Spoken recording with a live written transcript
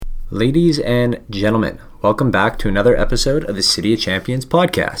Ladies and gentlemen, welcome back to another episode of the City of Champions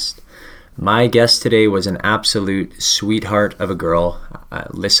podcast. My guest today was an absolute sweetheart of a girl,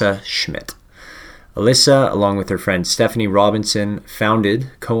 Alyssa Schmidt. Alyssa, along with her friend Stephanie Robinson,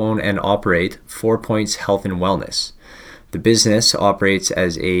 founded, co-own, and operate 4 Points Health and Wellness. The business operates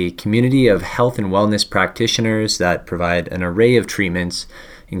as a community of health and wellness practitioners that provide an array of treatments,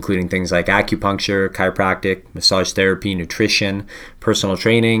 including things like acupuncture, chiropractic, massage therapy, nutrition, personal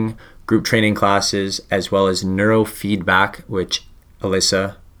training, group training classes, as well as neurofeedback, which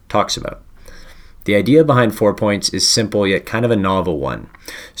Alyssa talks about. The idea behind 4 Points is simple yet kind of a novel one.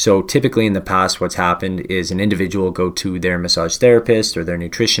 So typically in the past, what's happened is an individual will go to their massage therapist or their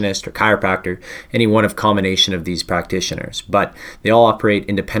nutritionist or chiropractor, any one of combination of these practitioners, but they all operate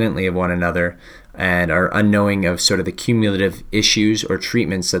independently of one another and are unknowing of sort of the cumulative issues or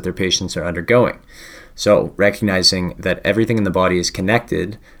treatments that their patients are undergoing. So recognizing that everything in the body is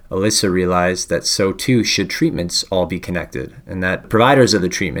connected, Alyssa realized that so too should treatments all be connected, and that providers of the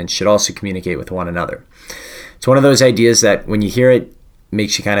treatment should also communicate with one another. It's one of those ideas that when you hear it,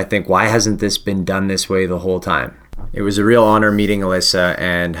 makes you kind of think, why hasn't this been done this way the whole time? It was a real honor meeting Alyssa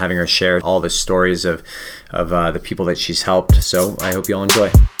and having her share all the stories of the people that she's helped. So I hope you all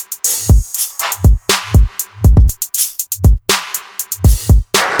enjoy.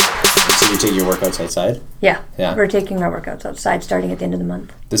 You take your workouts outside? Yeah. We're taking our workouts outside starting at the end of the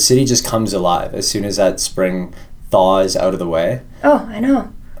month. The city just comes alive as soon as that spring thaw is out of the way. Oh, I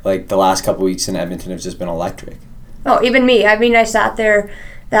know. Like the last couple weeks in Edmonton have just been electric. Oh, even me. I mean, I sat there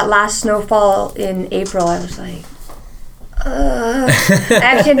that last snowfall in April. I was like, I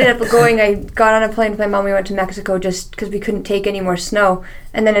actually ended up I got on a plane with my mom. We went to Mexico just because we couldn't take any more snow.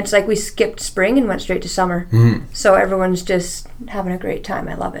 And then it's like we skipped spring and went straight to summer. Mm-hmm. So everyone's just having a great time.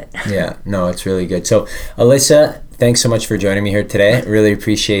 I love it. Yeah, no, it's really good. So Alyssa, thanks so much for joining me here today. Really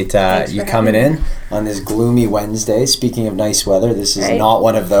appreciate you coming in on this gloomy Wednesday. Speaking of nice weather, this is not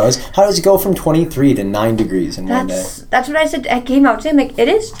one of those. How does it go from 23 to 9 degrees in one day? That's what I said. I came out today. I'm like, it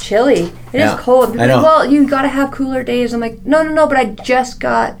is chilly. It is cold. People are like, well, you got to have cooler days. I'm like, no, but I just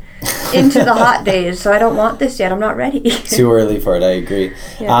got into the hot days, so I don't want this yet. I'm not ready. Too early for it. I agree.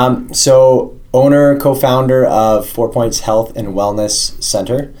 Yeah. So owner, co-founder of 4 Points Health and Wellness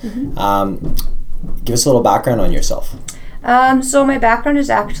Center. Mm-hmm. Give us a little background on yourself. So my background is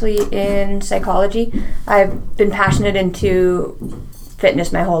actually in psychology. I've been passionate into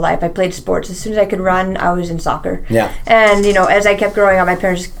fitness my whole life. I played sports. As soon as I could run, I was in soccer. Yeah. And, as I kept growing up, my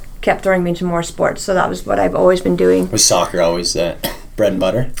parents kept throwing me into more sports. So that was what I've always been doing. Was soccer always bread and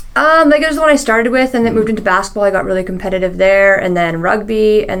butter? It was the one I started with, and then moved into basketball. I got really competitive there, and then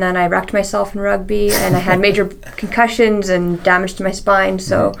rugby, and then I wrecked myself in rugby, and I had major concussions and damage to my spine,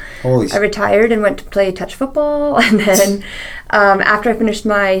 so I retired and went to play touch football, and then after I finished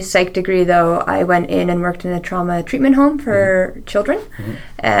my psych degree, though, I went in and worked in a trauma treatment home for children,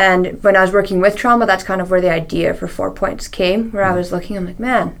 and when I was working with trauma, that's kind of where the idea for 4 Points came, where I was looking, I'm like,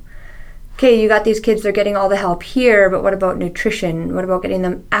 man, okay, you got these kids, they're getting all the help here, but what about nutrition? What about getting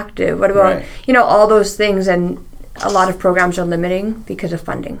them active? What about, all those things? And a lot of programs are limiting because of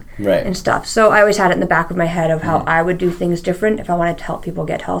funding and stuff. So I always had it in the back of my head of how I would do things different if I wanted to help people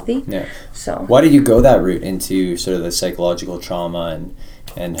get healthy. Yeah. So why did you go that route into sort of the psychological trauma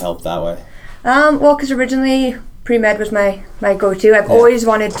and help that way? Well, because originally pre-med was my go-to. I've always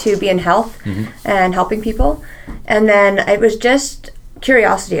wanted to be in health and helping people. And then it was just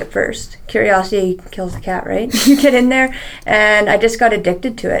curiosity at first. Curiosity kills the cat, right? You get in there, and I just got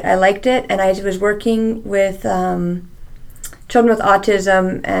addicted to it. I liked it, and I was working with children with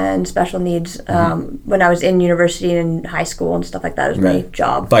autism and special needs when I was in university and in high school and stuff like that. It was my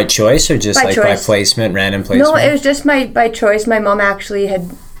job. By choice or just by placement, random placement? No, it was just by choice. My mom actually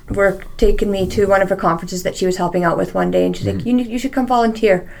had taken me to one of her conferences that she was helping out with one day, and she's like, you should come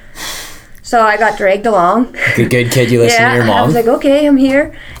volunteer. So I got dragged along. Good kid, you listen to your mom. I was like, okay, I'm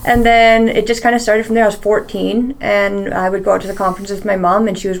here. And then it just kind of started from there. I was 14, and I would go out to the conferences with my mom,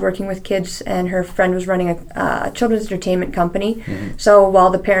 and she was working with kids, and her friend was running a children's entertainment company. Mm-hmm. So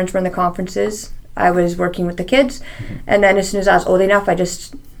while the parents were in the conferences, I was working with the kids. Mm-hmm. And then as soon as I was old enough, I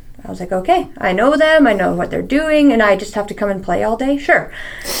was like, okay, I know them, I know what they're doing, and I just have to come and play all day? Sure.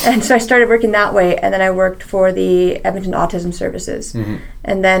 And so I started working that way, and then I worked for the Edmonton Autism Services. Mm-hmm.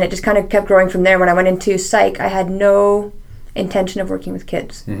 And then it just kind of kept growing from there. When I went into psych, I had no intention of working with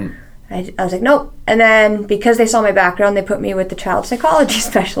kids. Mm-hmm. I was like, nope. And then because they saw my background, they put me with the child psychology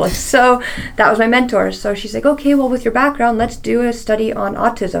specialist. So that was my mentor. So she's like, okay, well, with your background, let's do a study on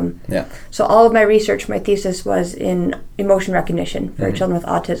autism. Yeah. So all of my research, my thesis was in emotion recognition for children with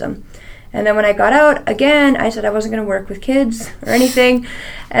autism. And then when I got out, again, I said I wasn't going to work with kids or anything.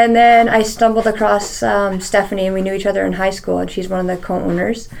 And then I stumbled across Stephanie, and we knew each other in high school, and she's one of the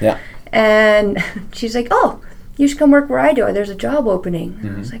co-owners. Yeah. And she's like, oh, you should come work where I do. There's a job opening.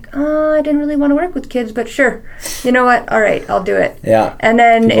 And I was like, oh, I didn't really want to work with kids, but sure. You know what? All right, I'll do it. Yeah. And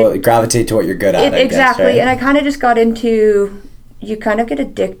then people gravitate to what you're good at. Exactly. I guess, right? And I kind of just got into, you kind of get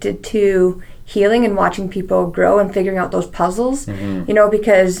addicted to healing and watching people grow and figuring out those puzzles, you know,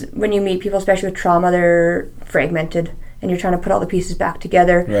 because when you meet people, especially with trauma, they're fragmented and you're trying to put all the pieces back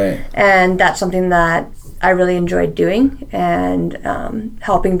together. Right. And that's something that I really enjoyed doing, and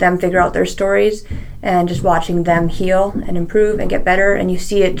helping them figure out their stories and just watching them heal and improve and get better. And you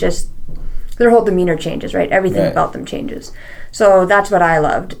see it just, their whole demeanor changes, right? Everything about them changes. So that's what I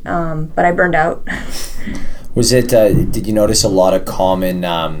loved. But I burned out. Was it, did you notice a lot of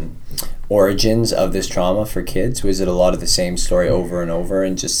common origins of this trauma for kids? Was it a lot of the same story over and over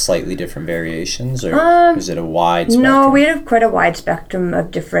and just slightly different variations, or was it a wide spectrum? No, we had quite a wide spectrum of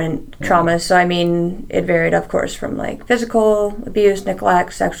different traumas. So I mean, it varied, of course, from like physical abuse,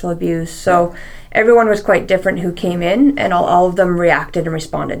 neglect, sexual abuse. So everyone was quite different who came in, and all of them reacted and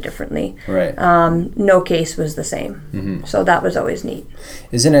responded differently. Right. No case was the same. So that was always neat.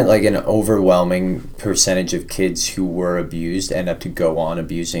 Isn't it like an overwhelming percentage of kids who were abused end up to go on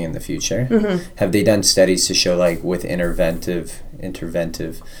abusing in the future? Have they done studies to show, like, with interventive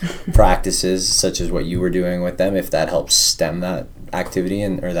practices such as what you were doing with them, if that helps stem that activity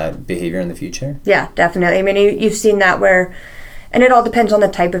or that behavior in the future? Yeah, definitely. I mean, you've seen that where, and it all depends on the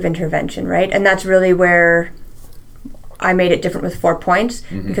type of intervention, right? And that's really where I made it different with 4 points,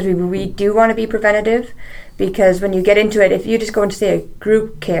 because we do want to be preventative. Because when you get into it, if you just go into, say, a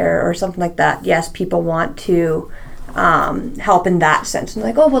group care or something like that, yes, people want to help in that sense. And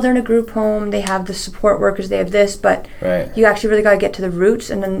like, oh, well, they're in a group home, they have the support workers, they have this, but you actually really got to get to the roots.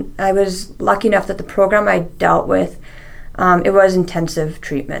 And then I was lucky enough that the program I dealt with, it was intensive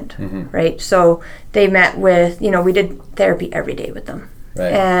treatment, right? So they met with, we did therapy every day with them.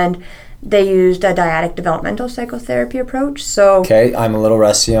 Right. And they used a dyadic developmental psychotherapy approach. So okay, I'm a little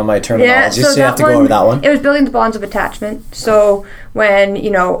rusty on my terminology, so you have to go over that one. It was building the bonds of attachment. So when,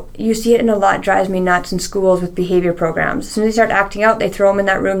 you see it in a lot, it drives me nuts in schools with behavior programs. As soon as they start acting out, they throw them in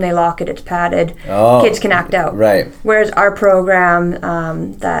that room, they lock it, it's padded. Kids can act out. Right. Whereas our program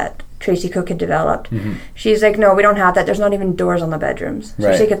that Tracy Cook had developed, she's like, no, we don't have that. There's not even doors on the bedrooms.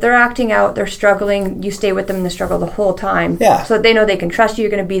 So she's like, if they're acting out, they're struggling, you stay with them in the struggle the whole time. Yeah. So that they know they can trust you, you're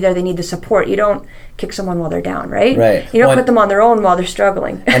going to be there, they need the support. You don't kick someone while they're down, right? Right. You don't put them on their own while they're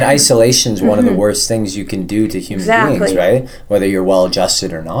struggling. And isolation's one of the worst things you can do to human beings, right? Whether you're well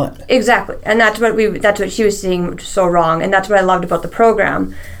adjusted or not. Exactly. And that's what she was seeing, which is so wrong. And that's what I loved about the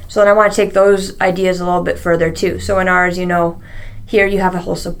program. So then I want to take those ideas a little bit further too. So in ours, here you have a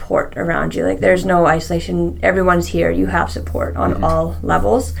whole support around you. Like, there's no isolation. Everyone's here. You have support on all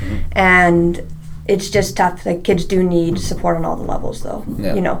levels. And it's just tough. Like, kids do need support on all the levels, though.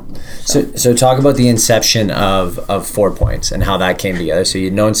 Yeah. So talk about the inception of 4 points and how that came together. So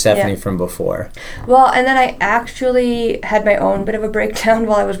you'd known Stephanie from before. Well, and then I actually had my own bit of a breakdown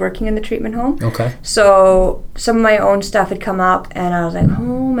while I was working in the treatment home. Okay. So some of my own stuff had come up, and I was like,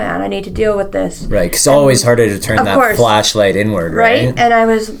 oh man, I need to deal with this. Right, because it's always harder to turn that flashlight inward, right? And I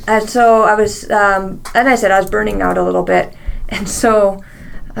was, and I said I was burning out a little bit, and so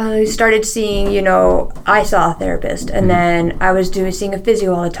I started seeing, I saw a therapist, and then I was seeing a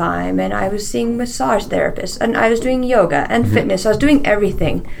physio all the time, and I was seeing massage therapists, and I was doing yoga and fitness. So I was doing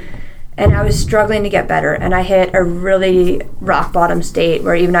everything, and I was struggling to get better, and I hit a really rock bottom state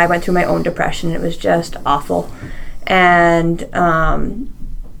where even I went through my own depression. It was just awful. And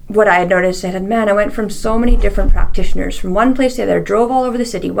what I had noticed, I said, man, I went from so many different practitioners from one place to the other, drove all over the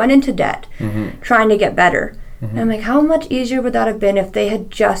city, went into debt, trying to get better. And I'm like, how much easier would that have been if they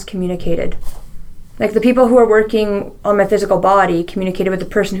had just communicated? Like, the people who are working on my physical body communicated with the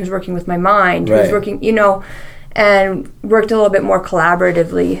person who's working with my mind, who's working, and worked a little bit more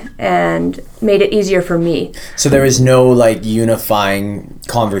collaboratively and made it easier for me. So there is no unifying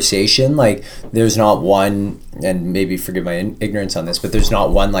conversation, there's not one, and maybe forgive my ignorance on this, but there's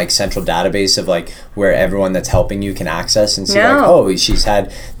not one central database of where everyone that's helping you can access and see oh, she's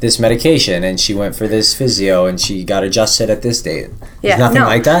had this medication and she went for this physio and she got adjusted at this date. There's nothing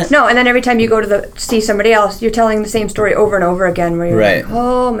like that? No, and then every time you go to see somebody else, you're telling the same story over and over again where you're like,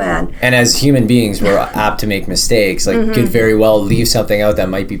 oh man. And as human beings, we're apt to make mistakes, could very well leave something out that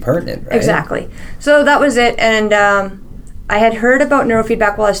might be pertinent, right? Exactly. So that was it, and I had heard about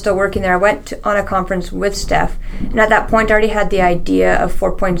neurofeedback while I was still working there. I went on a conference with Steph, and at that point I already had the idea of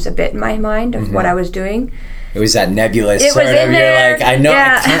 4 points a bit in my mind of what I was doing. It was that nebulous It sort was of, in you're there. like, I know,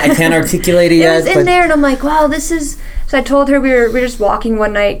 Yeah. I can't articulate it It yet. was in there, and I'm like, wow, this is... So I told her we were just walking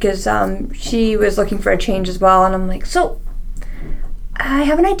one night because she was looking for a change as well, and I'm like, so I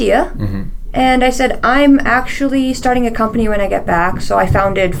have an idea. Mm-hmm. And I said, I'm actually starting a company when I get back. So I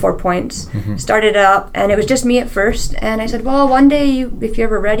founded 4 Points, started it up, and it was just me at first. And I said, well, one day, if you're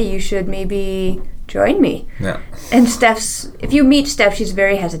ever ready, you should maybe join me. Yeah. And if you meet Steph, she's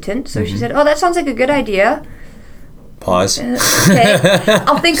very hesitant. So she said, oh, that sounds like a good idea. Pause. Okay,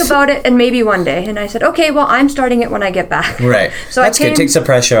 I'll think about it and maybe one day. And I said, okay, well, I'm starting it when I get back. Right. So That's good. Takes the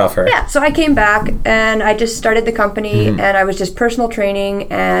pressure off her. Yeah, so I came back and I just started the company and I was just personal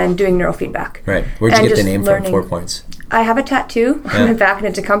training and doing neurofeedback. Right. Where'd you And get the just name learning. from? 4 Points. I have a tattoo on my back and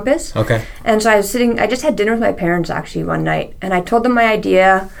it's a compass. Okay. And so I just had dinner with my parents actually one night and I told them my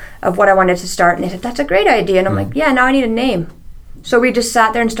idea of what I wanted to start and they said, that's a great idea. And I'm like, yeah, now I need a name. So we just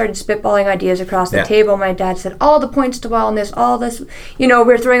sat there and started spitballing ideas across the table. My dad said, all the points to wellness, all this,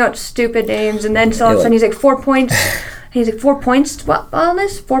 we're throwing out stupid names. And then so all of a sudden he's like, 4 points. And he's like, 4 points to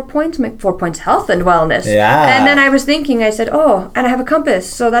wellness? 4 points? I'm like, 4 points health and wellness. Yeah. And then I was thinking, I said, oh, and I have a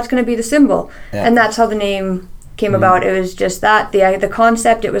compass. So that's going to be the symbol. Yeah. And that's how the name came about. It was just that, the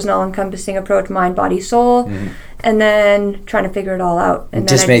concept, it was an all-encompassing approach, mind, body, soul. And then trying to figure it all out. And it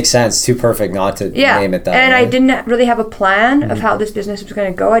just makes sense. Too perfect not to name it that and way. I didn't really have a plan of how this business was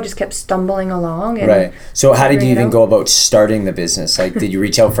going to go. I just kept stumbling along. And right. So how did you even go about starting the business? Like, did you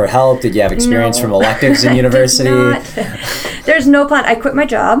reach out for help? Did you have experience from electives in university? There's no plan. I quit my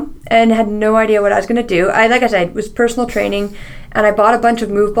job and had no idea what I was going to do. Like I said, it was personal training. And I bought a bunch of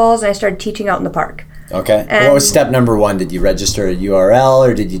move balls and I started teaching out in the park. Okay. And what was step number 1? Did you register a URL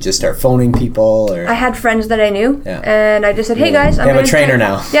or did you just start phoning people? Or I had friends that I knew, and I just said, "Hey guys, I'm a trainer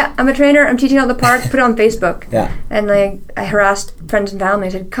now." Yeah, I'm a trainer. I'm teaching out in the park. Put it on Facebook. Yeah. And like I harassed friends and family.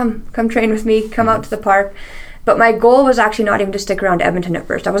 I said, "Come train with me. Come out to the park." But my goal was actually not even to stick around Edmonton at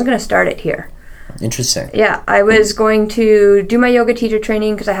first. I wasn't going to start it here. Interesting. Yeah, I was going to do my yoga teacher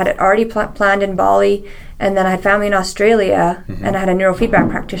training because I had it already planned in Bali, and then I had family in Australia, and I had a neurofeedback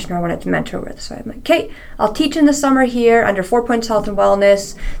practitioner I wanted to mentor with. So I'm like, okay, I'll teach in the summer here under 4 Points Health and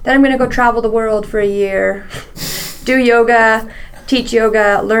Wellness. Then I'm going to go travel the world for a year, do yoga, teach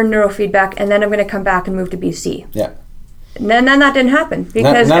yoga, learn neurofeedback, and then I'm going to come back and move to BC. Yeah. And then that didn't happen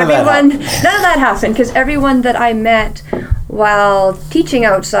because none of that happened because everyone that I met while teaching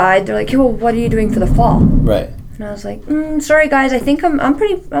outside, they're like, hey, well, what are you doing for the fall? Right. And I was like, sorry guys, I think I'm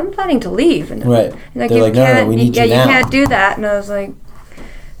planning to leave. And right. Like, they're like, no, we need you now. You can't do that. And I was like,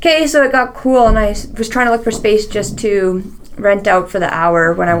 okay, so it got cool, and I was trying to look for space just to rent out for the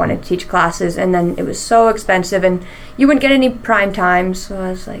hour when I wanted to teach classes, and then it was so expensive, and you wouldn't get any prime time, so I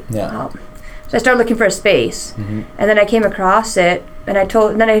was like, wow. So I started looking for a space, and then I came across it, and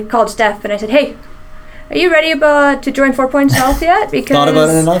then I called Steph, and I said, hey, are you ready to join 4 Points Health yet? Because thought about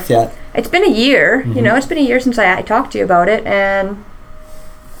it enough yet. It's been a year, it's been a year since I talked to you about it, and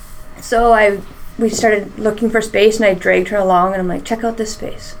so we started looking for space, and I dragged her along, and I'm like, check out this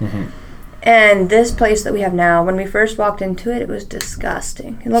space. And this place that we have now, when we first walked into it, it was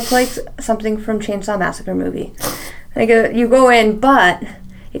disgusting. It looked like something from Chainsaw Massacre movie. Like you go in, but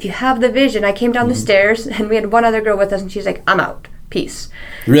if you have the vision, I came down the stairs, and we had one other girl with us, and she's like, I'm out. Peace.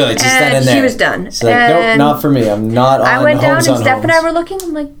 Really? Just then and there? She was done. She's like, nope, not for me. I'm not on I went down, and Steph and I homes. were looking,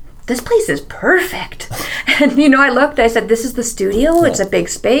 I'm like, this place is perfect. And, I looked, I said, this is the studio. It's a big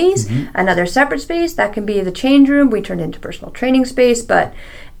space. Another separate space. That can be the change room. We turned into personal training space.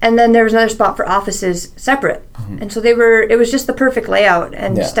 And then there was another spot for offices separate. And so it was just the perfect layout.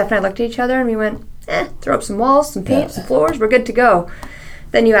 And Steph and I looked at each other and we went, throw up some walls, some paint, some floors. We're good to go.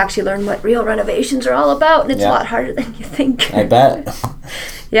 Then you actually learn what real renovations are all about. And it's a lot harder than you think. I bet.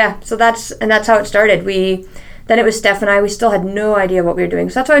 So that's how it started. Then it was Steph and I. We still had no idea what we were doing.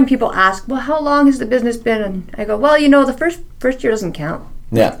 So that's why when people ask, well, how long has the business been? And I go, well, the first year doesn't count.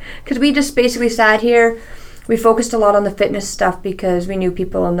 Yeah. Because we just basically sat here. We focused a lot on the fitness stuff because we knew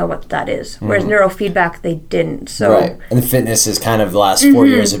people will know what that is. Whereas neurofeedback, they didn't. So right. And the fitness is kind of the last 4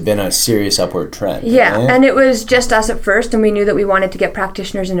 years have been a serious upward trend. Yeah. Right? And it was just us at first. And we knew that we wanted to get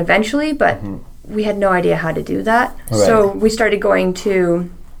practitioners in eventually. But we had no idea how to do that. Right. So we started going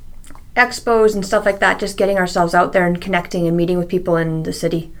to expos and stuff like that, just getting ourselves out there and connecting and meeting with people in the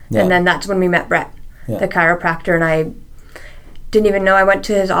city. And then that's when we met Brett, the chiropractor, and I didn't even know. I went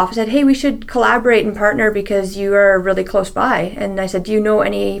to his office and said, hey, we should collaborate and partner because you are really close by. And I said, do you know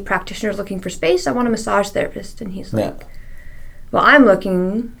any practitioners looking for space? I want a massage therapist. And he's like, well, I'm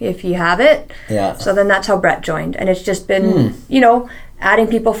looking if you have it. Yeah. So then that's how Brett joined. And it's just been, adding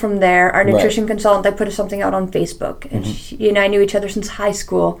people from there. Our nutrition consultant, I put something out on Facebook. And I knew each other since high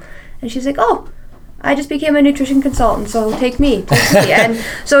school. And she's like, oh, I just became a nutrition consultant, so take me. And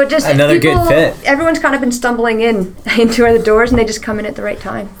so it just another good fit. Everyone's kind of been stumbling into the doors, and they just come in at the right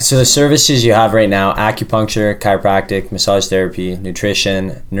time. So the services you have right now: acupuncture, chiropractic, massage therapy,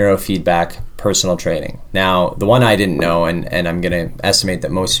 nutrition, neurofeedback, personal training. Now, the one I didn't know, and I'm going to estimate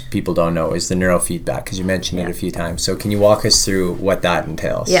that most people don't know, is the neurofeedback, because you mentioned it a few times. So can you walk us through what that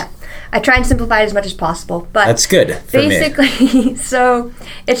entails? Yeah. I try and simplify it as much as possible, but that's good for basically, so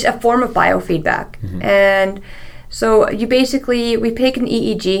it's a form of biofeedback. And so we take an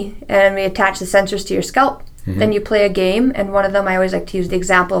EEG and we attach the sensors to your scalp. Then you play a game, and one of them, I always like to use the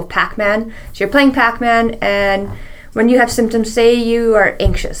example of Pac-Man. So you're playing Pac-Man, and when you have symptoms, say you are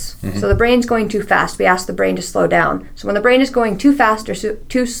anxious. So the brain's going too fast. We ask the brain to slow down. So when the brain is going too fast or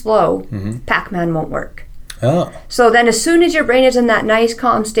too slow, Pac-Man won't work. Oh. So then as soon as your brain is in that nice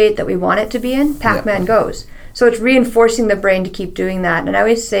calm state that we want it to be in, Pac-Man goes. So it's reinforcing the brain to keep doing that. And I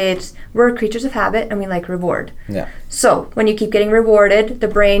always say we're creatures of habit, and we like reward. Yeah. So when you keep getting rewarded, the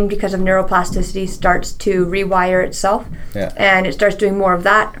brain, because of neuroplasticity, starts to rewire itself. Yeah. And it starts doing more of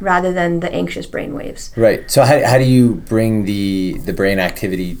that rather than the anxious brain waves. Right. So how do you bring the brain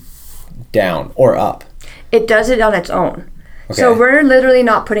activity down or up? It does it on its own. Okay. So we're literally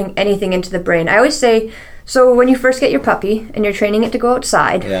not putting anything into the brain. I always say, so when you first get your puppy and you're training it to go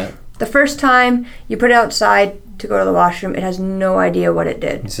outside, the first time you put it outside to go to the washroom, it has no idea what it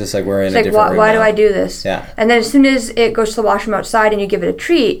did. It's just like we're in a different room why now. do I do this? Yeah. And then as soon as it goes to the washroom outside and you give it a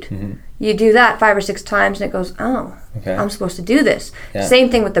treat, you do that 5 or 6 times and it goes, oh, okay. I'm supposed to do this. Yeah. Same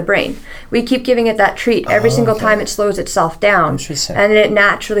thing with the brain. We keep giving it that treat every single time it slows itself down. Interesting. And then it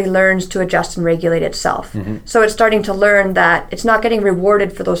naturally learns to adjust and regulate itself. So it's starting to learn that it's not getting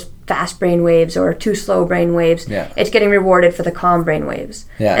rewarded for those fast brain waves or too slow brain waves. Yeah. It's getting rewarded for the calm brain waves.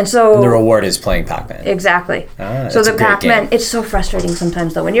 Yeah. And so the reward is playing Pac-Man. Exactly. that's So the a great Pac-Man, game. it's so frustrating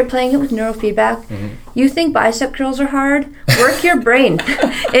sometimes though. When you're playing it with neurofeedback, you think bicep curls are hard? Work your brain.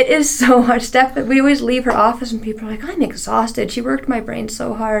 It is so hard. We always leave her office and people are like, I'm exhausted. She worked my brain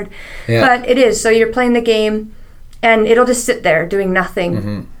so hard. Yeah. But it is. So you're playing the game and it'll just sit there doing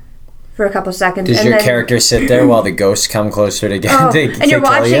nothing for a couple seconds. Does and your then, character sit there while the ghosts come closer to get and you're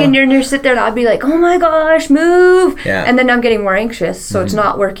watching and you're sit there and I'll be like, oh my gosh, move. Yeah. And then I'm getting more anxious. So it's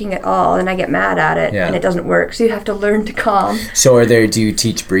not working at all. And I get mad at it and it doesn't work. So you have to learn to calm. So do you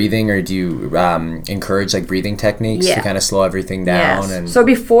teach breathing or do you encourage like breathing techniques to kind of slow everything down? Yes. And So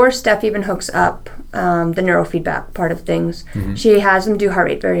before Steph even hooks up the neurofeedback part of things, she has them do heart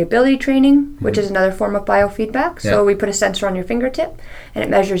rate variability training, which is another form of biofeedback. So we put a sensor on your fingertip and it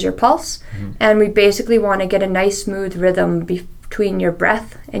measures your pulse. And we basically want to get a nice smooth rhythm between your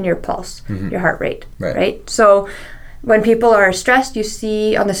breath and your pulse, your heart rate, right? So when people are stressed, you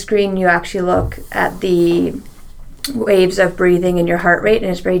see on the screen, you actually look at the waves of breathing and your heart rate,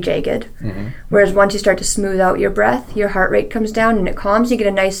 and it's very jagged. Whereas once you start to smooth out your breath, your heart rate comes down and it calms. You get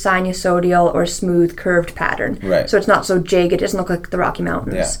a nice sinusoidal or smooth curved pattern. Right. So it's not so jagged. It doesn't look like the Rocky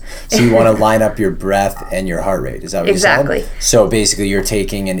Mountains. Yeah. So you want to line up your breath and your heart rate. Is that what Exactly. you said? So basically you're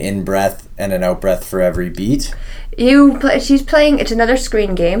taking an in-breath and an out-breath for every beat? She's playing, it's another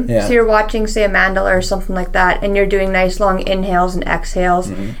screen game. Yeah. So you're watching, say, a mandala or something like that, and you're doing nice long inhales and exhales,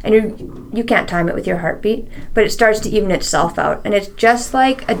 and you can't time it with your heartbeat, but it starts to even itself out. And it's just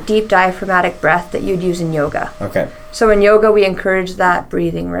like a deep diaphragmatic breath that you'd use in yoga. Okay. So in yoga, we encourage that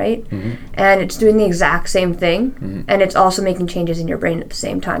breathing, right? And it's doing the exact same thing, and it's also making changes in your brain at the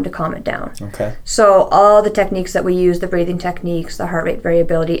same time to calm it down. Okay. So all the techniques that we use, the breathing techniques, the heart rate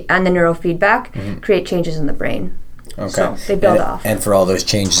variability, and the neurofeedback, create changes in the brain. Okay. So they build off. And for all those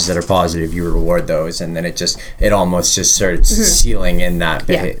changes that are positive, you reward those, and then it almost just starts sealing in that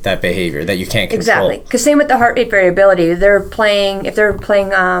that behavior that you can't control. Exactly. Because same with the heart rate variability, if they're playing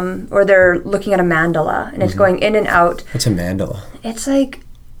or they're looking at a mandala and it's going in and out. What's a mandala? It's like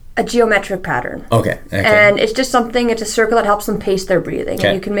a geometric pattern. Okay. And it's just it's a circle that helps them pace their breathing. Okay.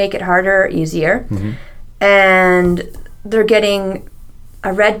 And you can make it harder or easier. And they're getting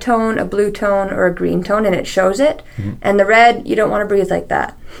a red tone, a blue tone, or a green tone, and it shows it. And the red, you don't want to breathe like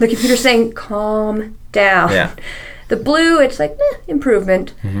that. The computer's saying, calm down. Yeah. The blue, it's like,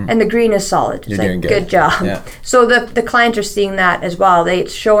 improvement. And the green is solid. It's You're like, doing good job. Yeah. So the clients are seeing that as well.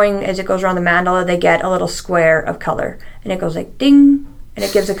 It's showing, as it goes around the mandala, they get a little square of color. And it goes like, ding, and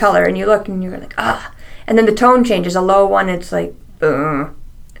it gives a color. And you look, and you're like, ah. And then the tone changes. A low one, it's like, boom.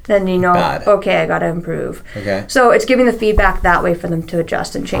 Then you know, Bad. okay, I got to improve. Okay. So it's giving the feedback that way for them to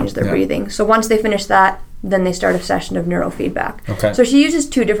adjust and change their breathing. So once they finish that, then they start a session of neurofeedback. Okay. So she uses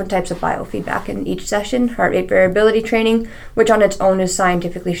 2 different types of biofeedback in each session. Heart rate variability training, which on its own is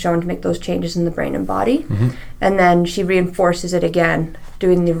scientifically shown to make those changes in the brain and body. And then she reinforces it again,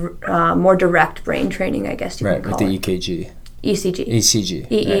 doing the more direct brain training, I guess you can call with the it. EKG. ECG. ECG.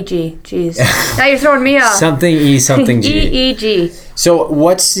 EEG. Jeez. Now you're throwing me off. Something E, something G. EEG. So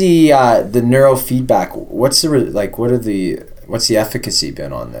what's the neurofeedback? What's the efficacy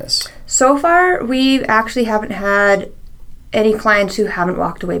been on this? So far, we actually haven't had any clients who haven't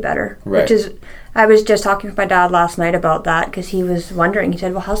walked away better. Right. Which is, I was just talking with my dad last night about that because he was wondering. He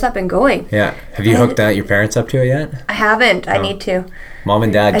said, well, how's that been going? Yeah. Have you hooked your parents up to it yet? I haven't. I need to. Mom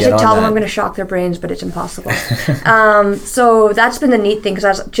and Dad, I get should on tell that. them I'm going to shock their brains, but it's impossible. So that's been the neat thing because I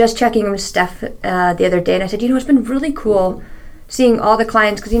was just checking with Steph the other day, and I said, it's been really cool seeing all the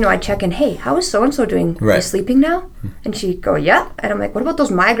clients because, I check in, hey, how is so-and-so doing? Are they sleeping now? And she'd go, yeah. And I'm like, what about those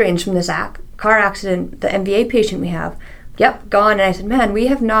migraines from this car accident, the MVA patient we have? Yep, gone. And I said, man, we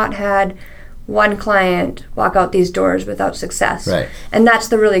have not had one client walk out these doors without success. Right. And that's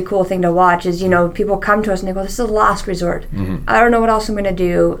the really cool thing to watch is, people come to us and they go, this is a last resort. I don't know what else I'm going to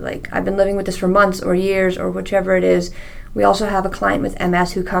do. Like, I've been living with this for months or years or whichever it is. We also have a client with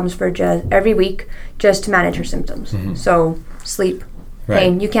MS who comes for just every week just to manage her symptoms. So sleep,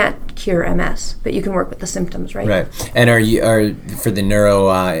 pain. You can't cure MS, but you can work with the symptoms, right? Right. And are for the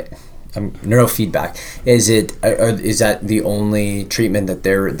neurofeedback, is that the only treatment that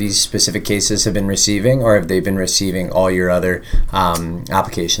these specific cases have been receiving, or have they been receiving all your other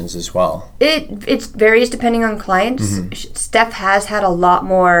applications as well? It varies depending on clients. Steph has had a lot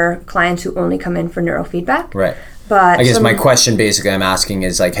more clients who only come in for neurofeedback. Right. But I guess my question basically I'm asking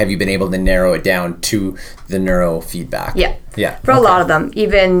is like, have you been able to narrow it down to the neurofeedback? Yeah. Yeah. For a lot of them,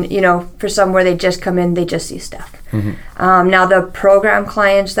 even, for some where they just come in, they just see Steph. Now the program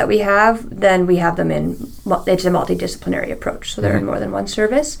clients that we have, then we have them in, it's a multidisciplinary approach. So they're in more than one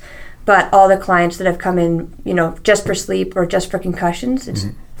service. But all the clients that have come in, just for sleep or just for concussions, it's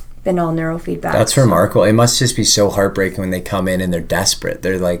been all neurofeedback. That's remarkable. It must just be so heartbreaking when they come in and they're desperate.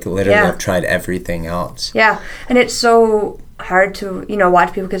 They're like literally have tried everything else. Yeah, and it's so hard to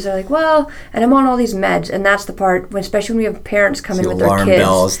watch people because they're like, well, and I'm on all these meds, and that's the part when, especially when we have parents come in with their kids. Alarm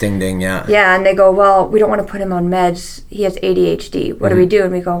bells, ding ding, yeah. Yeah, and they go, well, we don't want to put him on meds. He has ADHD. What do we do?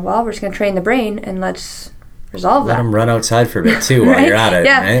 And we go, well, we're just going to train the brain and let's resolve that. Let him run outside for a bit too while you're at it.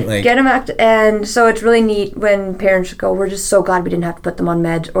 Yeah, right? Like, get him active. And so it's really neat when parents go, we're just so glad we didn't have to put them on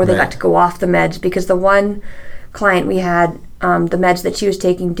meds, or they got to go off the meds, because the one client we had, the meds that she was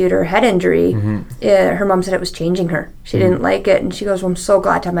taking due to her head injury, her mom said it was changing her. She didn't like it, and she goes, well, I'm so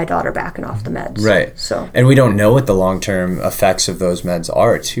glad to have my daughter back and off the meds. Right. So, and we don't know what the long-term effects of those meds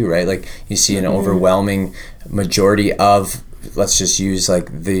are too, right? Like you see an overwhelming majority of, let's just use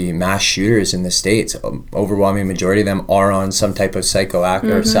like the mass shooters in the States, overwhelming majority of them are on some type of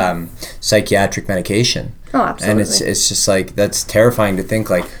psychiatric medication. Oh, absolutely. And it's just like, that's terrifying to think,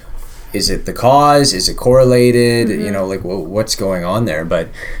 like, is it the cause? Is it correlated? Like what's going on there? But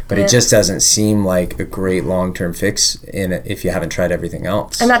it just doesn't seem like a great long-term fix in it if you haven't tried everything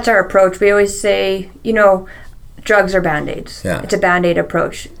else. And that's our approach. We always say, drugs are Band-Aids. Yeah. It's a Band-Aid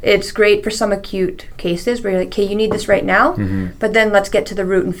approach. It's great for some acute cases where you're like, okay, you need this right now, but then let's get to the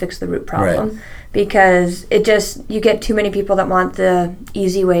root and fix the root problem. Right. Because you get too many people that want the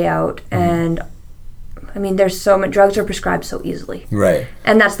easy way out, and I mean, there's so many drugs are prescribed so easily. Right.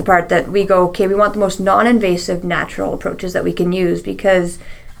 And that's the part that we go, okay, we want the most non-invasive, natural approaches that we can use, because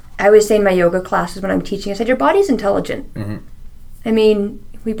I always say in my yoga classes when I'm teaching, I said, your body's intelligent. I mean,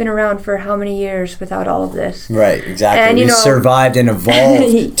 we've been around for how many years without all of this? Right, exactly. And, we survived and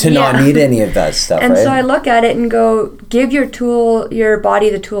evolved to not need any of that stuff, and right? so I look at it and go, give your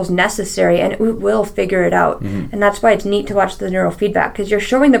body the tools necessary, and it will figure it out. And that's why it's neat to watch the neurofeedback, because you're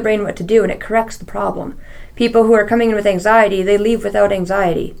showing the brain what to do, and it corrects the problem. People who are coming in with anxiety, they leave without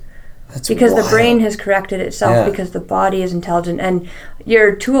anxiety. That's because wild. the brain has corrected itself, because the body is intelligent, and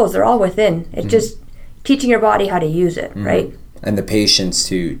your tools, they're all within. It's just teaching your body how to use it, right? And the patience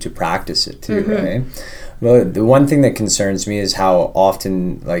to practice it too, right? Well, the one thing that concerns me is how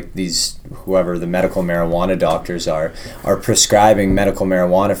often, like, whoever the medical marijuana doctors are prescribing medical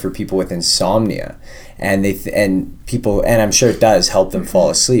marijuana for people with insomnia, and people, and I'm sure it does help them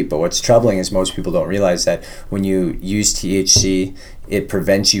fall asleep. But what's troubling is most people don't realize that when you use THC, it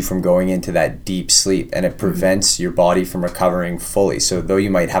prevents you from going into that deep sleep, and it prevents your body from recovering fully. So though you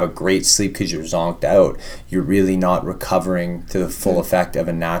might have a great sleep because you're zonked out, you're really not recovering to the full effect of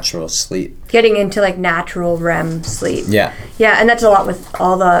a natural sleep. Getting into like natural REM sleep. Yeah. Yeah, and that's a lot with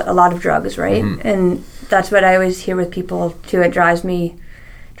a lot of drugs, right? And that's what I always hear with people too. It drives me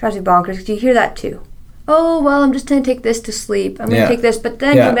bonkers, because you hear that too. oh, well, I'm just going to take this to sleep. I'm going to take this. But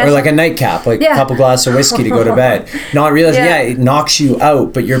then you mess or like a nightcap, like a couple glasses of whiskey to go to bed. Not realizing, it knocks you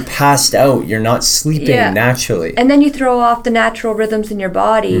out, but you're passed out. You're not sleeping naturally. And then you throw off the natural rhythms in your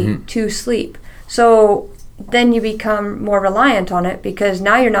body to sleep. So then you become more reliant on it because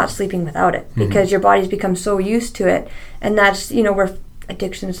now you're not sleeping without it because your body's become so used to it. And that's, where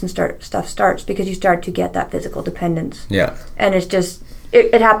addictions and stuff starts because you start to get that physical dependence. Yeah. And it's just,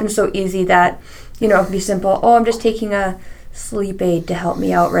 it happens so easy that, it can be simple. Oh, I'm just taking a sleep aid to help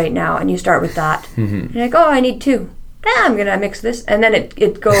me out right now. And you start with that. You're like, oh, I need 2. I'm going to mix this. And then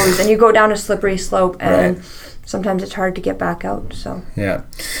it goes and you go down a slippery slope and sometimes it's hard to get back out. So yeah.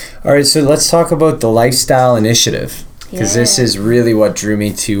 All right. So let's talk about the Lifestyle Initiative. Because this is really what drew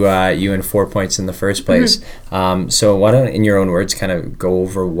me to you and 4 Points in the first place. So why don't, in your own words, kind of go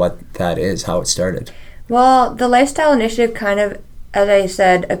over what that is, how it started? Well, the Lifestyle Initiative kind of, as I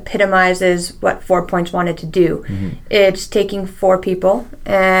said, epitomizes what 4 Points wanted to do. It's taking 4 people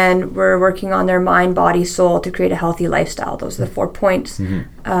and we're working on their mind, body, soul to create a healthy lifestyle. Those are the 4 points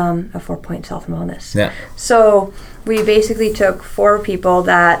of 4 Point Health and Wellness. Yeah. So we basically took 4 people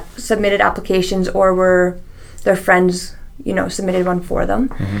that submitted applications or were their friends, submitted one for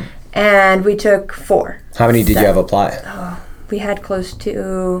them. And we took 4. How many did you have apply? We had close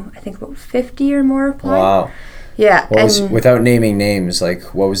to, I think, about 50 or more apply. Wow. Yeah. Without naming names,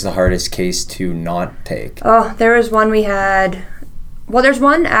 what was the hardest case to not take? Oh, there was one we had. Well, there's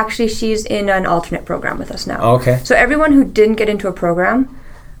one, actually, she's in an alternate program with us now. Oh, okay. So everyone who didn't get into a program,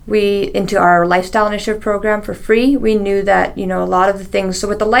 into our Lifestyle Initiative program for free, we knew that, a lot of the things. So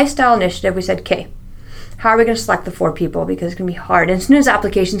with the Lifestyle Initiative, we said, okay, how are we going to select the 4 people? Because it's going to be hard. And as soon as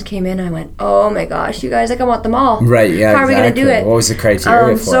applications came in, I went, oh my gosh, you guys, I want them all. Right, yeah, how are we going to do it? What was the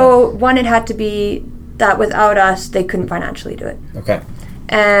criteria for So one, it had to be that without us, they couldn't financially do it. Okay.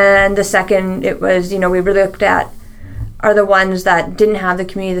 And the second, it was, we really looked at are the ones that didn't have the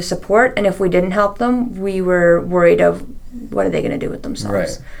community to support. And if we didn't help them, we were worried of what are they going to do with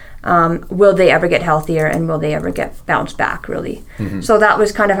themselves? Right. Will they ever get healthier and will they ever get bounced back, really? So that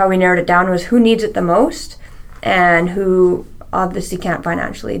was kind of how we narrowed it down, was who needs it the most and who obviously can't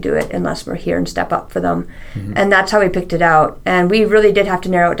financially do it unless we're here and step up for them. And that's how we picked it out. And we really did have to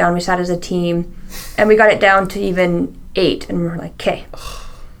narrow it down. We sat as a team and we got it down to even 8 and we were like,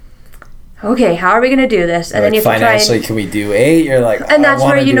 okay, how are we going to do this? And then you have financially, can we do 8? You're like, and that's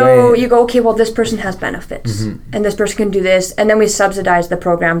where you go, okay, well, this person has benefits and this person can do this. And then we subsidized the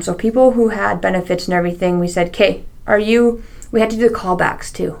program. So people who had benefits and everything, we said, okay, we had to do the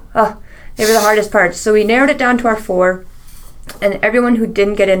callbacks too. They were the hardest parts. So we narrowed it down to our 4. And everyone who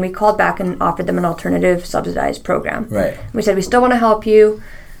didn't get in, we called back and offered them an alternative subsidized program. Right. We said, we still want to help you,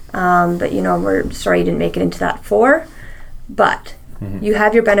 but we're sorry you didn't make it into that 4. But you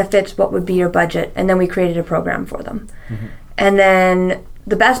have your benefits, what would be your budget? And then we created a program for them. And then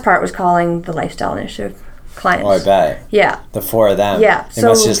the best part was calling the Lifestyle Initiative clients. Oh, I bet. Yeah. The 4 of them. Yeah. They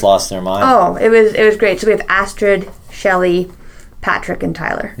must have just lost their mind. Oh, it was great. So we have Astrid, Shelly, Patrick, and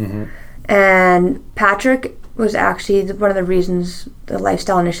Tyler. And Patrick was actually one of the reasons the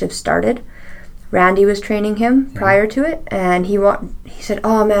Lifestyle Initiative started. Randy was training him prior to it, and he said,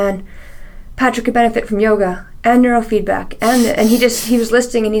 oh man, Patrick could benefit from yoga and neurofeedback, and he was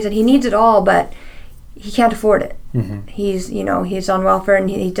listing and he said he needs it all, but he can't afford it. He's he's on welfare and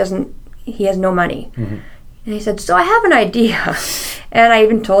he has no money. And he said, so I have an idea. And I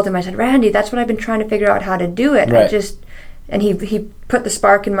even told him, I said, Randy, that's what I've been trying to figure out how to do it. Right. And he put the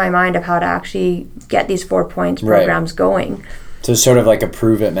spark in my mind of how to actually get these 4 points programs going. So sort of like a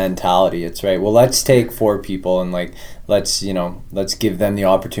prove it mentality. It's right. Well, let's take 4 people and let's give them the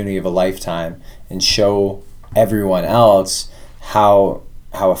opportunity of a lifetime and show everyone else how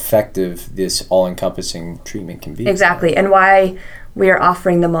effective this all-encompassing treatment can be. Exactly. And why we are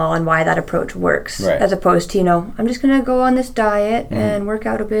offering them all and why that approach works. Right. As opposed to, I'm just going to go on this diet and work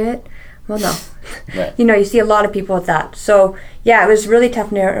out a bit. Well, no. Right. You see a lot of people with that. So, yeah, it was really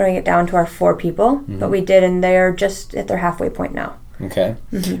tough narrowing it down to our 4 people, but we did, and they're just at their halfway point now. Okay.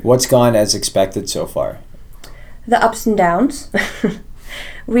 What's gone as expected so far? The ups and downs.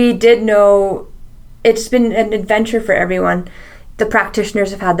 We did know it's been an adventure for everyone. The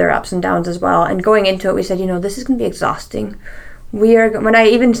practitioners have had their ups and downs as well, and going into it, we said, this is going to be exhausting.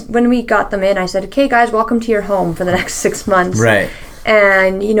 When we got them in, I said, okay, guys, welcome to your home for the next 6 months. Right.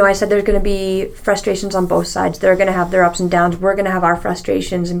 And, I said there's going to be frustrations on both sides. They're going to have their ups and downs. We're going to have our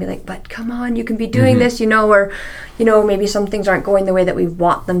frustrations and be like, but come on, you can be doing this, or, maybe some things aren't going the way that we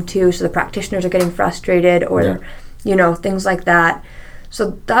want them to. So the practitioners are getting frustrated or, things like that.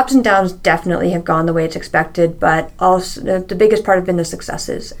 So the ups and downs definitely have gone the way it's expected, but also the biggest part have been the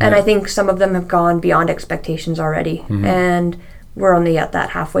successes. And I think some of them have gone beyond expectations already. And we're only at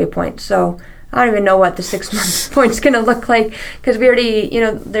that halfway point. So I don't even know what the 6 month point's going to look like, because we already,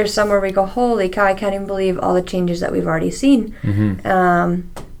 there's some where we go, holy cow, I can't even believe all the changes that we've already seen.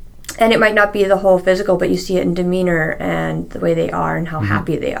 And it might not be the whole physical, but you see it in demeanor and the way they are and how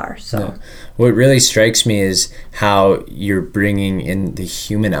happy they are. So what really strikes me is how you're bringing in the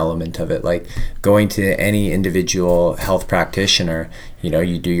human element of it. Like going to any individual health practitioner,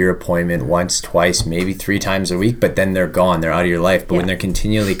 you do your appointment once, twice, maybe 3 times a week, but then they're gone, they're out of your life. But when they're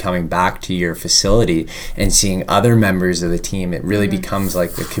continually coming back to your facility and seeing other members of the team, it really becomes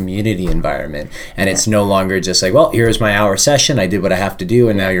like a community environment. And it's no longer just like, well, here's my hour session, I did what I have to do,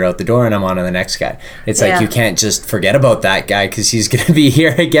 and now you're out the door and I'm on to the next guy. It's like you can't just forget about that guy because he's going to be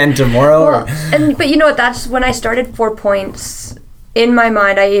here again tomorrow. But you know what, that's when I started 4 Points. In my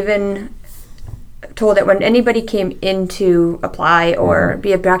mind, I even told it when anybody came in to apply or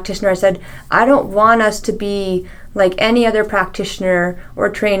be a practitioner, I said, I don't want us to be like any other practitioner or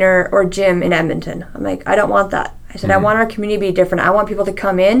trainer or gym in Edmonton. I'm like, I don't want that. I said, I want our community to be different. I want people to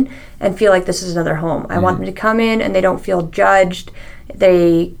come in and feel like this is another home. I want them to come in and they don't feel judged.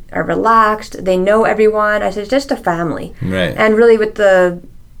 They are relaxed. They know everyone. I said, it's just a family. Right. And really with the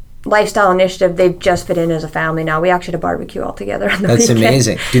Lifestyle Initiative, they've just fit in as a family now. We actually had a barbecue all together on the That's weekend.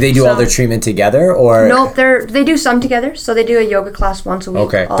 amazing. Do they do all their treatment together, or nope? They do some together. So they do a yoga class once a week.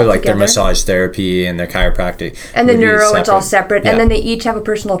 Okay, but like their massage therapy and their chiropractic and the neuro, it's all separate. And then they each have a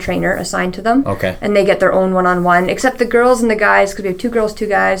personal trainer assigned to them. Okay, and they get their own one-on-one. Except the girls and the guys, because we have 2 girls, 2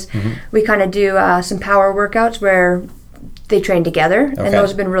 guys. We kind of do some power workouts where they train together, and those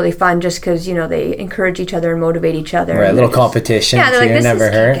have been really fun just because they encourage each other and motivate each other. Right, a little competition. Yeah, they're like, this never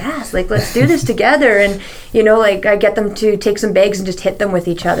is kick-ass. Like, let's do this together. And I get them to take some bags and just hit them with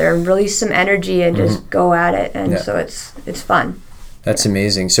each other and release some energy and just go at it. And so it's fun. That's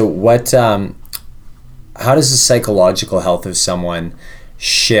amazing. So what? How does the psychological health of someone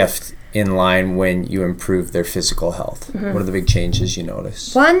shift in line when you improve their physical health? What are the big changes you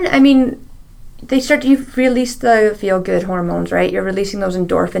notice? One, you release the feel-good hormones, right? You're releasing those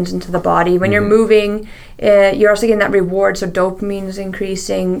endorphins into the body. When you're moving, you're also getting that reward, so dopamine is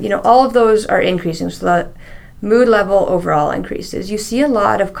increasing. All of those are increasing, so the mood level overall increases. You see a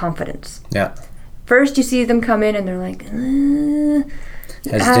lot of confidence. Yeah. First, you see them come in and they're like, people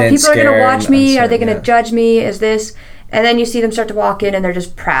Hesitant, are going to watch me. uncertain, Are they going to judge me? Is this... And then you see them start to walk in and they're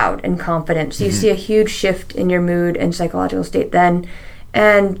just proud and confident. So you see a huge shift in your mood and psychological state then.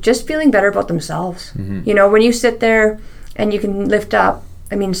 And just feeling better about themselves. When you sit there and you can lift up,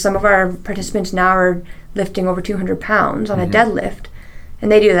 some of our participants now are lifting over 200 pounds on a deadlift, and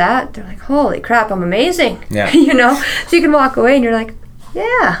they do that, they're like, holy crap, I'm amazing. Yeah. So you can walk away and you're like,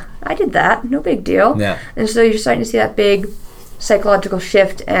 yeah, I did that, no big deal. Yeah. And so you're starting to see that big psychological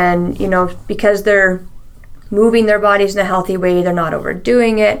shift, and because they're moving their bodies in a healthy way, they're not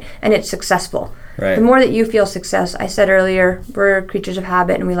overdoing it, and it's successful. Right. The more that you feel success, I said earlier, we're creatures of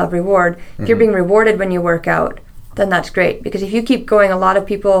habit and we love reward. If you're being rewarded when you work out, then that's great. Because if you keep going, a lot of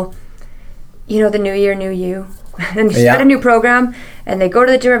people, the new year, new you, and they start a new program and they go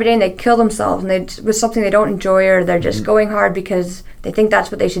to the gym every day and they kill themselves and with something they don't enjoy, or they're just going hard because they think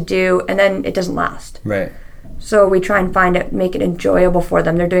that's what they should do, and then it doesn't last. Right. So we try and make it enjoyable for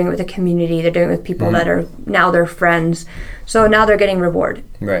them. They're doing it with a community. They're doing it with people that are now their friends. So now they're getting reward.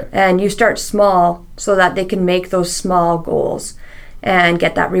 Right. And you start small so that they can make those small goals and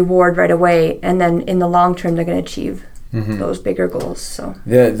get that reward right away. And then in the long term, they're going to achieve those bigger goals. So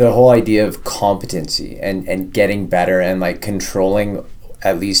the whole idea of competency and getting better and like controlling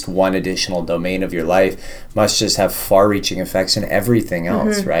at least one additional domain of your life must just have far-reaching effects on everything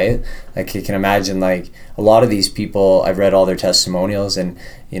else, right? Like you can imagine, like a lot of these people, I've read all their testimonials, and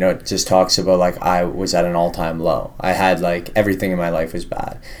it just talks about like, I was at an all-time low. I had like everything in my life was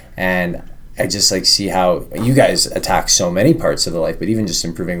bad, and I just like see how you guys attack so many parts of the life, but even just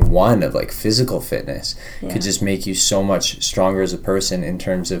improving one of like physical fitness could just make you so much stronger as a person in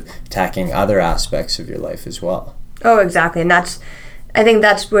terms of attacking other aspects of your life as well. Oh, exactly. And I think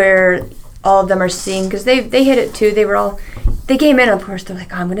that's where all of them are seeing, because they hit it too. They came in, of course, they're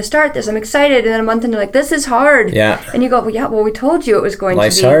like, I'm going to start this, I'm excited. And then a month in, they're like, this is hard. Yeah. And you go, well, we told you it was going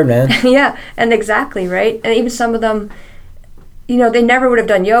Life's to be. hard, man. Yeah, and exactly, right? And even some of them, they never would have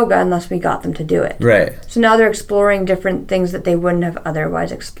done yoga unless we got them to do it. Right. So now they're exploring different things that they wouldn't have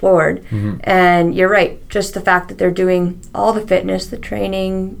otherwise explored. And you're right, just the fact that they're doing all the fitness, the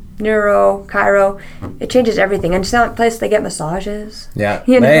training, neuro, chiro. It changes everything. And it's not a place they get massages. Yeah.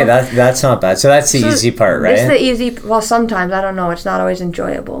 You know? Hey, that's not bad. So that's the easy part, right? It's the easy, well, sometimes, I don't know, it's not always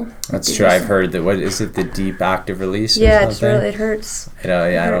enjoyable. That's true. I've heard that, what is it, the deep active release or yeah, something? it's really, it hurts. You know,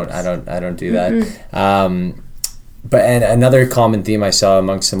 yeah, It I don't do that. But and another common theme I saw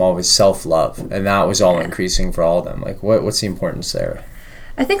amongst them all was self-love, and that was all increasing for all of them. Like, what's the importance there?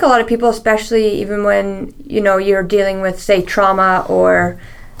 I think a lot of people, especially even when, you know, you're dealing with, say, trauma, or,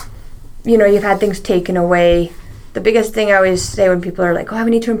 you know, you've had things taken away, the biggest thing I always say when people are like, oh, we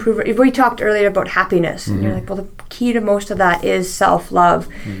need to improve. We talked earlier about happiness, and you're like, well, the key to most of that is self-love.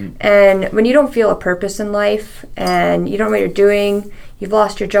 And when you don't feel a purpose in life, and you don't know what you're doing, you've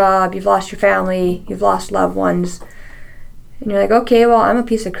lost your job, you've lost your family, you've lost loved ones, and you're like, okay, well, I'm a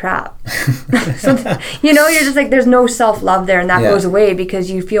piece of crap. So, you know, you're just like, there's no self-love there, and that goes away because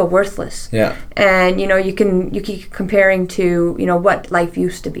you feel worthless. Yeah. And, you know, you keep comparing to, you know, what life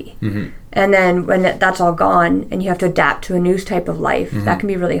used to be. And then when that's all gone and you have to adapt to a new type of life, that can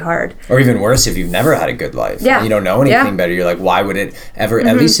be really hard. Or even worse, if you've never had a good life. Yeah. You don't know anything better. You're like, why would it ever,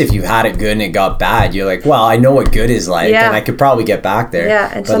 at least if you had it good and it got bad, you're like, well, I know what good is like, and I could probably get back there.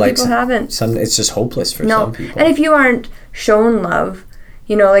 Yeah, and but some like, people haven't. It's just hopeless for some people. And if you aren't shown love,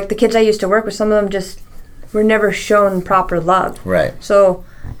 you know, like the kids I used to work with, some of them just were never shown proper love. Right. So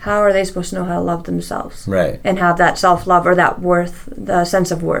how are they supposed to know how to love themselves? Right. And have that self-love or that worth, the sense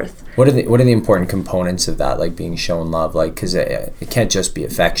of worth. What are the important components of that, like being shown love? Like, because it can't just be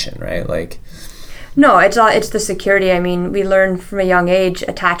affection, right? Like, no, it's the security. I mean, we learn from a young age,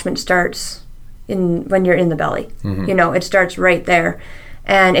 attachment starts when you're in the belly. You know, it starts right there,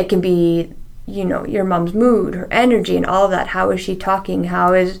 and it can be, you know, your mom's mood, her energy, and all of that. How is she talking?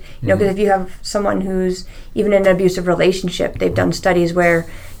 How is, you know, because if you have someone who's even in an abusive relationship, they've done studies where,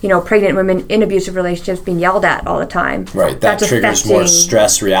 you know, pregnant women in abusive relationships being yelled at all the time. Right, that triggers more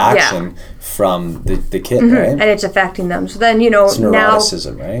stress reaction from the kid, right? And it's affecting them. So then, you know, it's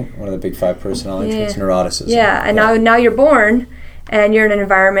neuroticism, right? One of the big 5 personality traits, neuroticism. Yeah, and now you're born, and you're in an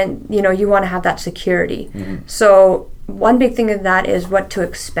environment, you know, you want to have that security. So one big thing of that is what to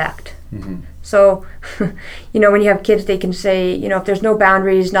expect. So, you know, when you have kids, they can say, you know, if there's no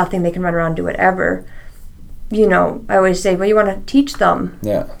boundaries, nothing, they can run around and do whatever. You know, I always say, well, you want to teach them.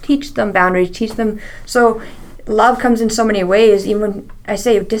 Yeah. Teach them boundaries, teach them. So love comes in so many ways. Even when I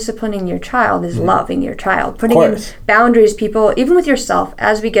say disciplining your child is loving your child. Putting in boundaries, people, even with yourself,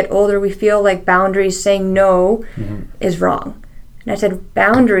 as we get older, we feel like boundaries, saying no is wrong. And I said,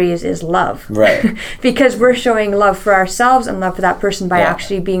 boundaries is love. Right. Because we're showing love for ourselves and love for that person by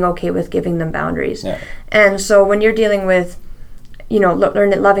actually being okay with giving them boundaries. Yeah. And so when you're dealing with, you know,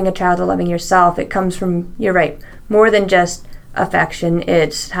 learn that loving a child or loving yourself, it comes from, you're right, more than just affection.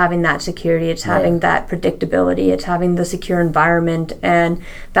 It's having that security. It's having that predictability. It's having the secure environment and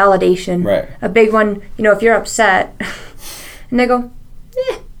validation. Right. A big one, you know, if you're upset and they go,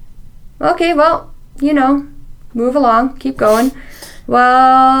 okay, well, you know, move along, keep going.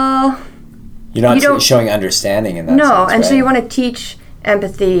 Well, you're not showing understanding in that sense, and right? so you want to teach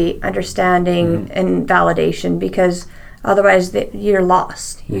empathy, understanding, and validation, because otherwise you're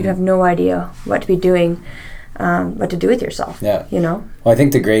lost. You have no idea what to be doing, what to do with yourself. Yeah, you know. Well, I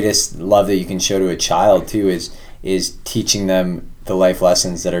think the greatest love that you can show to a child too is teaching them the life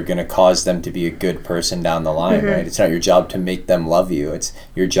lessons that are going to cause them to be a good person down the line, right? It's not your job to make them love you. It's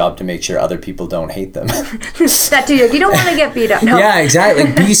your job to make sure other people don't hate them. That too. You don't want to get beat up. No. Yeah, exactly.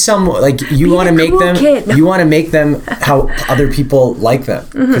 Be you want to make them. No. You want to make them how other people like them,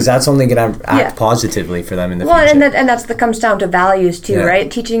 because that's only going to act positively for them in the future. Well, and that comes down to values too,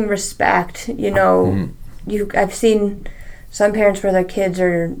 right? Teaching respect. You know, I've seen some parents where their kids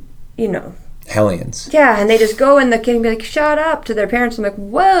are, you know, hellions. Yeah, and they just go and the kid can be like, shut up to their parents. I'm like,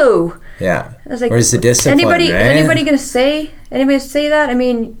 whoa. Yeah. I was like, where's the discipline, anybody gonna say that? I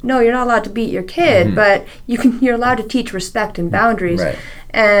mean, no, you're not allowed to beat your kid, but you're allowed to teach respect and boundaries. Right.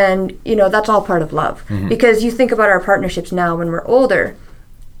 And, you know, that's all part of love. Because you think about our partnerships now when we're older,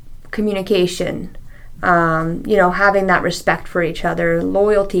 communication, you know, having that respect for each other,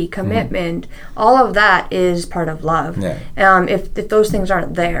 loyalty, commitment, all of that is part of love. Yeah. If those things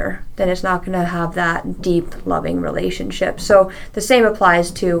aren't there, then it's not going to have that deep, loving relationship. So the same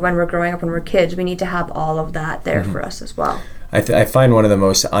applies to when we're growing up, when we're kids. We need to have all of that there for us as well. I find one of the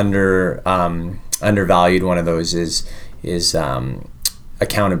most undervalued one of those is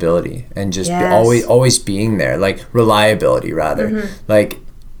accountability, and just always being there, like reliability rather. Like,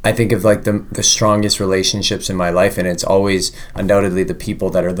 I think of like the strongest relationships in my life, and it's always undoubtedly the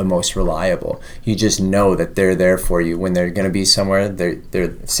people that are the most reliable. You just know that they're there for you when they're going to be somewhere.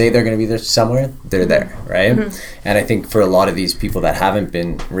 They're say they're going to be there somewhere, they're there, right? And I think for a lot of these people that haven't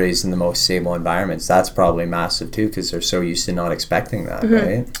been raised in the most stable environments, that's probably massive too, because they're so used to not expecting that,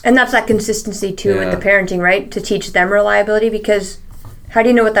 right? And that's that consistency too with the parenting, right? To teach them reliability, because how do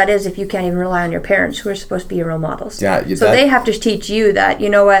you know what that is if you can't even rely on your parents, who are supposed to be your role models? Yeah. So they have to teach you that, you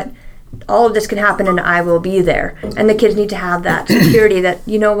know what, all of this can happen and I will be there. And the kids need to have that security that,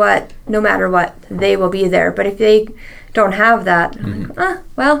 you know what, no matter what, they will be there. But if they don't have that,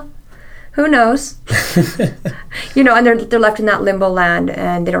 well, who knows? You know, and they're left in that limbo land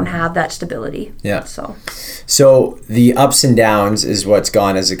and they don't have that stability. Yeah. So the ups and downs is what's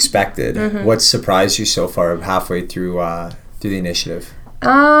gone as expected. What's surprised you so far halfway through the initiative?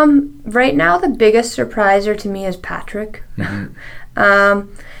 Right now, the biggest surpriser to me is Patrick.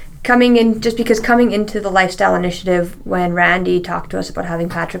 Coming into the Lifestyle Initiative, when Randy talked to us about having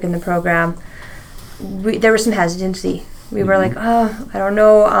Patrick in the program, there was some hesitancy. We were like, oh, I don't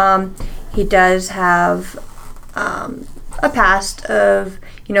know. He does have a past of,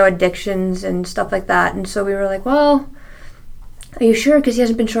 you know, addictions and stuff like that. And so we were like, well, are you sure? Because he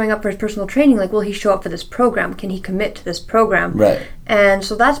hasn't been showing up for his personal training. Like, will he show up for this program? Can he commit to this program? Right. And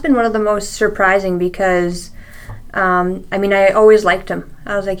so that's been one of the most surprising, because, I mean, I always liked him.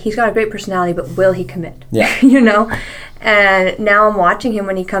 I was like, he's got a great personality, but will he commit? Yeah. You know? And now I'm watching him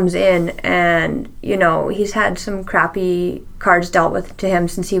when he comes in, and, you know, he's had some crappy cards dealt with to him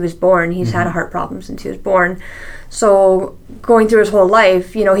since he was born. He's had a heart problem since he was born. So going through his whole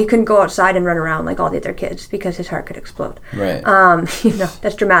life, you know, he couldn't go outside and run around like all the other kids because his heart could explode. Right. You know,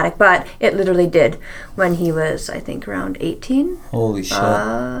 that's dramatic, but it literally did when he was, I think, around 18. Holy shit.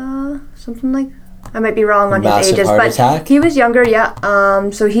 Something like, I might be wrong on his Massive ages, heart but attack? he was younger, yeah.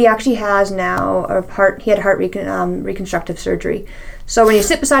 So he actually has now he had heart reconstructive surgery. So when you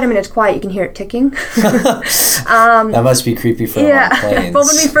sit beside him and it's quiet, you can hear it ticking. That must be creepy for him on planes. Well,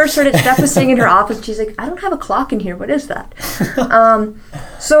 when we first heard it, Steph was sitting in her office and she's like, I don't have a clock in here. What is that?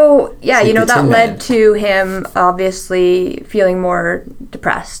 So, yeah, It's you know, like that the Tin led Man. to him obviously feeling more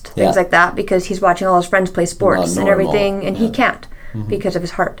depressed, things Yeah. like that, because he's watching all his friends play sports and normal. everything, and he can't because of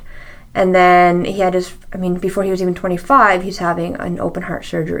his heart. And then he had before he was even 25, he's having an open heart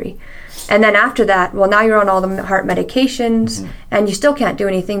surgery. And then after that, well, now you're on all the heart medications, and you still can't do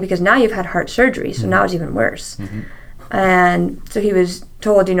anything because now you've had heart surgery, so now it's even worse. And so he was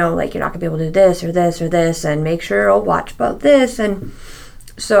told, you know, like, you're not going to be able to do this or this or this, and make sure I'll watch about this. And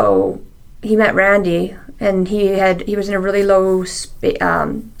so he met Randy, and he was in a really low state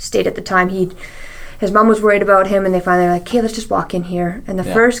at the time. His mom was worried about him, and they finally were like, okay, let's just walk in here. And the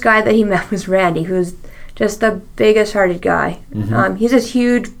first guy that he met was Randy, who's just the biggest hearted guy. He's this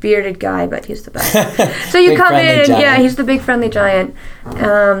huge bearded guy, but he's the best. So you Big come friendly in, and giant. he's the big friendly giant.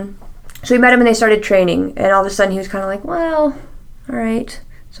 So we met him and they started training, and all of a sudden he was kind of like, well, all right,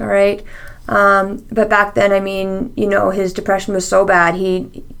 it's all right. But back then, I mean, you know, his depression was so bad,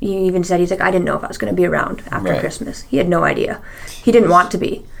 he even said, he's like, I didn't know if I was going to be around after Christmas. He had no idea. He didn't want to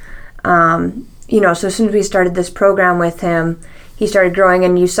be. You know, so as soon as we started this program with him, he started growing,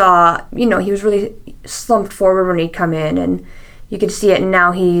 and you saw, you know, he was really slumped forward when he'd come in, and you could see it. And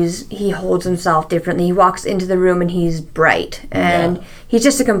now he holds himself differently. He walks into the room and he's bright, and he's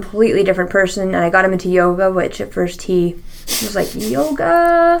just a completely different person. And I got him into yoga, which at first he was like,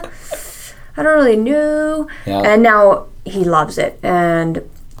 yoga, I don't really know. And now he loves it. And,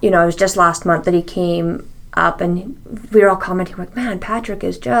 you know, it was just last month that he came up, and we were all commenting, like, man, Patrick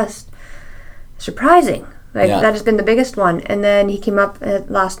is just surprising. Like, that has been the biggest one. And then he came up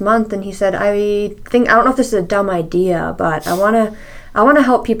last month and he said, I don't know if this is a dumb idea, but I want to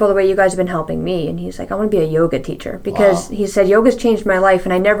help people the way you guys have been helping me. And he's like, I want to be a yoga teacher, because he said, yoga's changed my life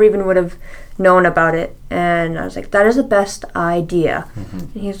and I never even would have known about it. And I was like, that is the best idea. And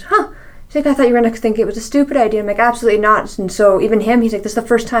he's, He's like, I thought you were going to think it was a stupid idea. I'm like, absolutely not. And so even him, he's like, this is the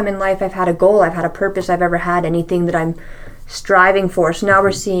first time in life I've had a goal, I've had a purpose, I've ever had anything that I'm striving for. So now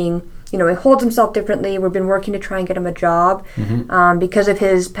we're seeing, you know, he holds himself differently. We've been working to try and get him a job because of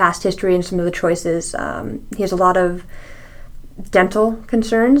his past history and some of the choices. He has a lot of dental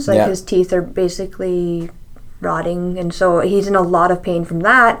concerns, like his teeth are basically rotting, and so he's in a lot of pain from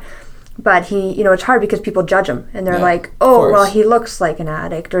that. But he, you know, it's hard because people judge him, and they're like, oh, well, he looks like an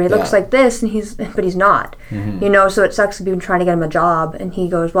addict, or he looks like this, and but he's not. You know, so it sucks. We've been trying to get him a job, and he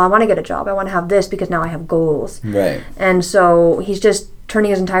goes, well, I want to get a job. I want to have this because now I have goals. Right. And so he's just turning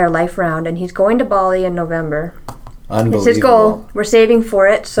his entire life around, and he's going to Bali in November. Unbelievable. It's his goal. We're saving for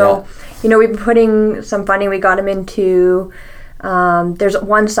it. So, you know, we've been putting some funding. We got him into There's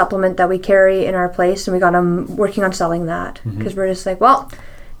one supplement that we carry in our place, and we got him working on selling that because we're just like, well,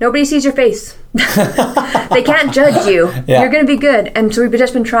 nobody sees your face. They can't judge you. You're going to be good. And so we've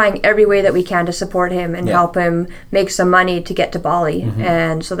just been trying every way that we can to support him and help him make some money to get to Bali.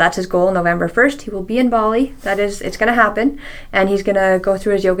 And so that's his goal. November 1st, he will be in Bali. It's going to happen. And he's going to go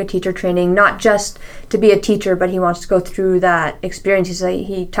through his yoga teacher training, not just to be a teacher, but he wants to go through that experience.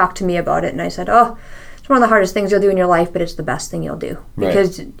 He talked to me about it, and I said, it's one of the hardest things you'll do in your life, but it's the best thing you'll do.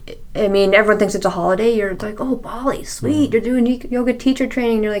 Because, I mean, everyone thinks it's a holiday. You're like, oh, Bali, sweet. You're doing yoga teacher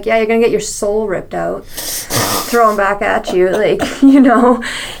training. And you're like, yeah, you're going to get your soul ripped out, thrown back at you. Like,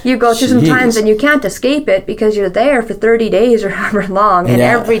 you go through some times and you can't escape it because you're there for 30 days or however long. And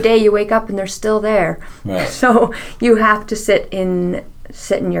every day you wake up and they're still there. Right. So you have to sit in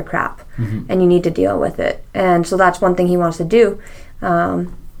your crap and you need to deal with it. And so that's one thing he wants to do.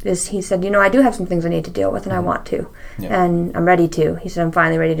 He said, I do have some things I need to deal with and I want to. And I'm ready to. He said, I'm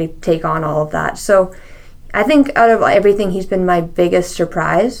finally ready to take on all of that. So I think out of everything, he's been my biggest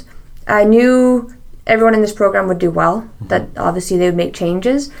surprise. I knew everyone in this program would do well, that obviously they would make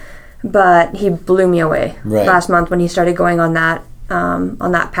changes, but he blew me away last month when he started going on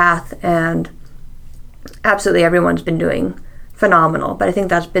that path, and absolutely everyone's been doing phenomenal. But I think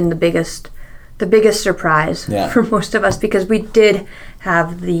that's been the biggest surprise for most of us, because we did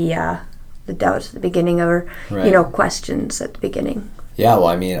have the doubts at the beginning, or questions at the beginning. Yeah, well,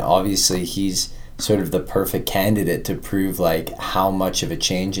 I mean, obviously he's sort of the perfect candidate to prove like how much of a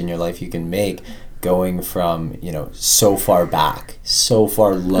change in your life you can make, going from so far back, so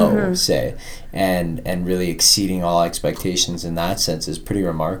far low, say, and really exceeding all expectations in that sense is pretty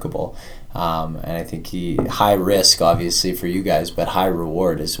remarkable. And I think high risk obviously for you guys, but high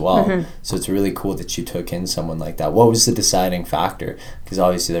reward as well. So it's really cool that you took in someone like that. What was the deciding factor? Because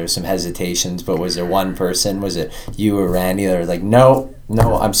obviously there were some hesitations, but was there one person? Was it you or Randy that were like, no,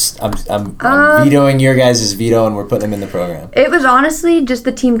 I'm vetoing your guys' veto and we're putting him in the program? It was honestly just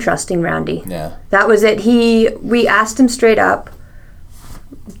the team trusting Randy. Yeah, that was it. We asked him straight up,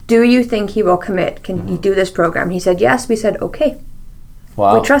 do you think he will commit? Can he do this program? He said yes. We said okay.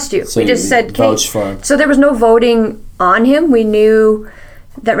 Wow. We trust you. So we just said, vouch for him. So there was no voting on him. We knew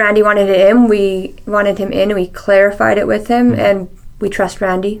that Randy wanted him. We wanted him in, and we clarified it with him, and we trust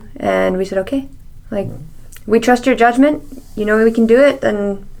Randy. And we said, okay, we trust your judgment. We can do it,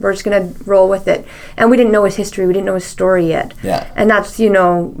 and we're just going to roll with it. And we didn't know his history. We didn't know his story yet. Yeah. And that's,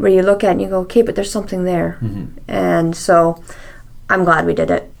 where you look at it and you go, okay, but there's something there. And so I'm glad we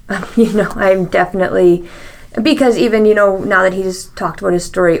did it. I'm definitely... Because even, now that he's talked about his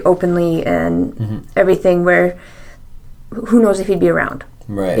story openly and everything, where who knows if he'd be around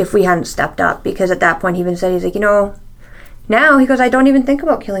if we hadn't stepped up. Because at that point he even said, he's like, now he goes, I don't even think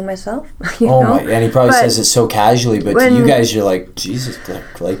about killing myself. And he probably says it so casually, but to you guys, you're like, Jesus,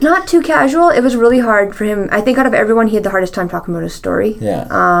 like... Not too casual. It was really hard for him. I think out of everyone, he had the hardest time talking about his story.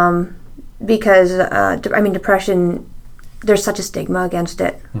 Yeah. Because, depression, there's such a stigma against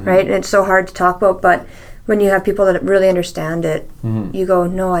it, right? And it's so hard to talk about, but... When you have people that really understand it, you go,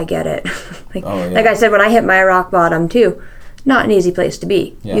 no, I get it. Like I said, when I hit my rock bottom too, not an easy place to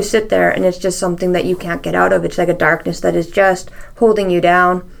be. Yeah. You sit there and it's just something that you can't get out of. It's like a darkness that is just holding you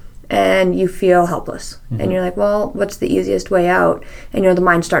down, and you feel helpless. And you're like, well, what's the easiest way out? And the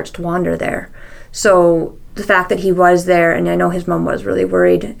mind starts to wander there. So the fact that he was there, and I know his mom was really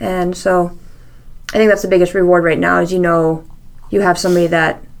worried. And so I think that's the biggest reward right now is, you have somebody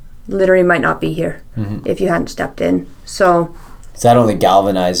that literally might not be here if you hadn't stepped in. So that only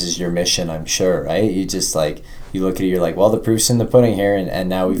galvanizes your mission, I'm sure, right? You just you look at it, you're like, well, the proof's in the pudding here, and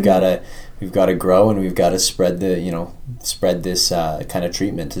now we've got to grow, and we've got to spread this kind of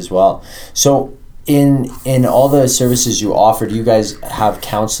treatment as well. So in all the services you offer, do you guys have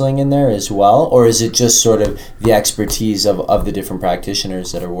counseling in there as well, or is it just sort of the expertise of the different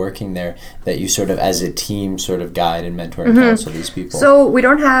practitioners that are working there that you sort of as a team sort of guide and mentor and counsel these people? So we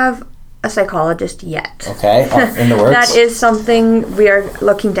don't have a psychologist yet. Okay, in the works. That is something we are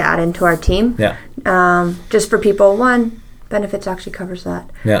looking to add into our team. Yeah. Just for people, benefits actually covers that.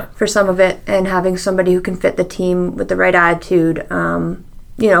 Yeah. For some of it, and having somebody who can fit the team with the right attitude.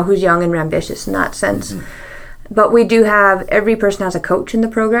 Who's young and ambitious in that sense. But we do have, every person has a coach in the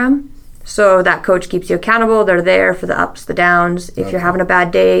program. So that coach keeps you accountable. They're there for the ups, the downs. If you're having a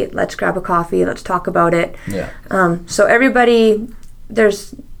bad day, let's grab a coffee, let's talk about it. Yeah. So everybody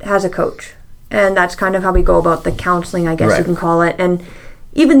has a coach. And that's kind of how we go about the counseling, I guess you can call it. And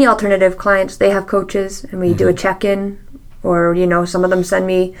even the alternative clients, they have coaches, and we do a check-in. Or, some of them send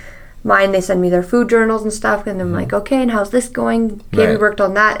me mine, they send me their food journals and stuff, and I'm like, okay, and how's this going? Okay, we worked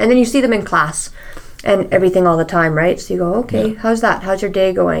on that. And then you see them in class. and everything all the time, right? So you go, okay, how's that? How's your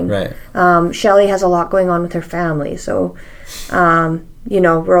day going? Right. Shelly has a lot going on with her family, so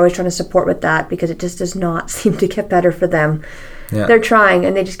we're always trying to support with that because it just does not seem to get better for them. Yeah. They're trying,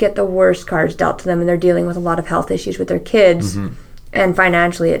 and they just get the worst cards dealt to them, and they're dealing with a lot of health issues with their kids, and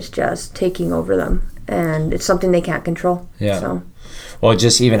financially it's just taking over them, and it's something they can't control. Yeah. So. Well,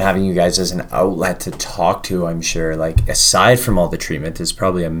 just even having you guys as an outlet to talk to, I'm sure, like, aside from all the treatment, is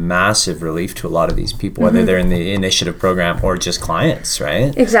probably a massive relief to a lot of these people, whether they're in the initiative program or just clients,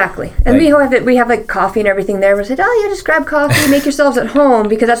 right? Exactly. And we have like coffee and everything there. We said, oh yeah, just grab coffee, make yourselves at home,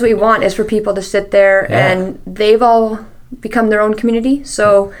 because that's what we want, is for people to sit there, and they've all become their own community.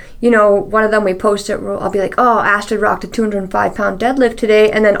 So, one of them, we post it, I'll be like, oh, Astrid rocked a 205-pound deadlift today,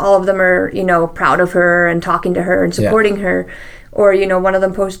 and then all of them are, proud of her and talking to her and supporting her. Or, one of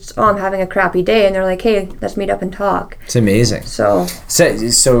them posts, oh, I'm having a crappy day, and they're like, hey, let's meet up and talk. It's amazing. So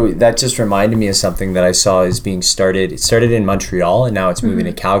that just reminded me of something that I saw is being started. It started in Montreal, and now it's moving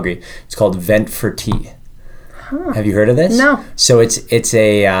to Calgary. It's called Vent for Tea. Huh. Have you heard of this? No. So it's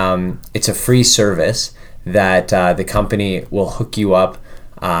a free service that the company will hook you up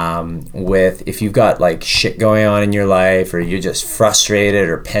with, if you've got like shit going on in your life, or you're just frustrated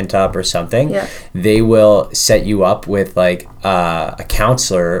or pent up or something, they will set you up with like a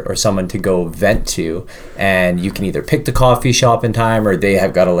counselor or someone to go vent to, and you can either pick the coffee shop in time, or they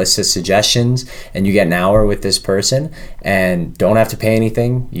have got a list of suggestions, and you get an hour with this person and don't have to pay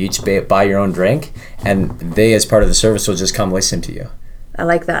anything. You each buy your own drink, and they, as part of the service, will just come listen to you. I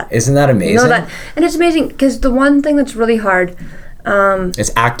like that. Isn't that amazing? And it's amazing because the one thing that's really hard,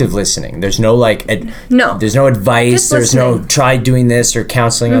 it's active listening. There's no there's no advice. There's no try doing this or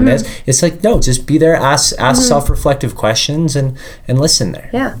counseling on this. It's like, no, just be there, ask self-reflective questions and listen there.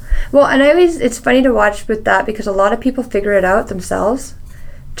 Yeah. Well, and it's funny to watch with that, because a lot of people figure it out themselves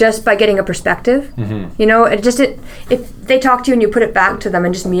just by getting a perspective. If they talk to you and you put it back to them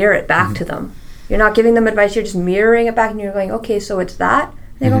and just mirror it back to them. You're not giving them advice, you're just mirroring it back, and you're going, okay, so it's that.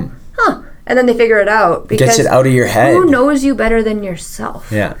 And they go, huh. And then they figure it out, because gets it out of your head. Who knows you better than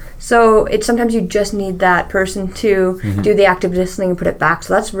yourself? Yeah. So it's sometimes you just need that person to do the active listening and put it back.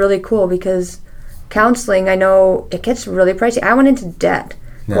 So that's really cool, because counseling, I know it gets really pricey. I went into debt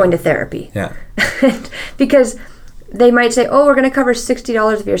going to therapy. Yeah. Because they might say, oh, we're going to cover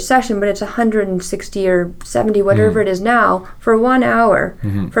 $60 of your session, but it's $160 or $70, whatever it is now, for 1 hour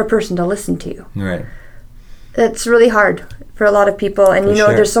for a person to listen to you. Right. It's really hard for a lot of people, and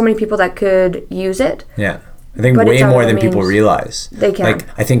there's so many people that could use it. Yeah. I think way more than people realize. They can.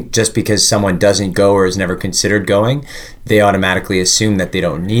 Like, I think just because someone doesn't go or has never considered going, they automatically assume that they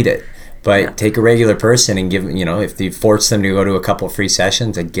don't need it. But take a regular person and give, if you force them to go to a couple free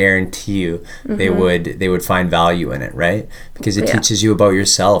sessions, I guarantee you they would find value in it, right? Because it teaches you about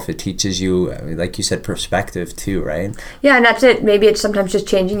yourself. It teaches you, like you said, perspective too, right? Yeah, and that's it. Maybe it's sometimes just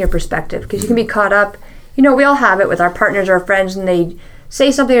changing your perspective, because you can be caught up. We all have it with our partners or our friends, and they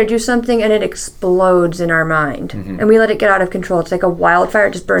say something or do something, and it explodes in our mind, and we let it get out of control. It's like a wildfire.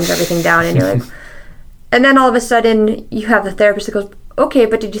 It just burns everything down, and you're like, and then all of a sudden you have the therapist that goes, okay,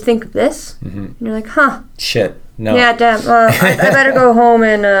 but did you think of this? And you're like, huh. Shit. No. Yeah, damn. I better go home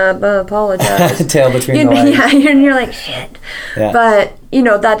and apologize. Tail between the legs. Yeah, and you're like, shit. Yeah. But,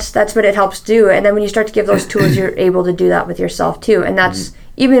 that's what it helps do. And then when you start to give those tools, you're able to do that with yourself too. And that's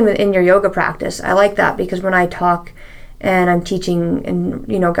even in your yoga practice. I like that, because when I talk and I'm teaching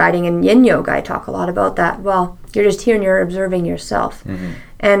and, guiding in yin yoga, I talk a lot about that. Well, you're just here and you're observing yourself.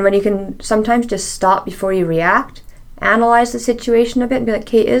 And when you can sometimes just stop before you react, analyze the situation a bit and be like,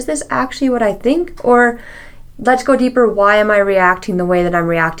 okay, is this actually what I think? Or let's go deeper. Why am I reacting the way that I'm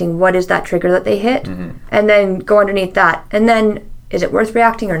reacting? What is that trigger that they hit? And then go underneath that. And then, is it worth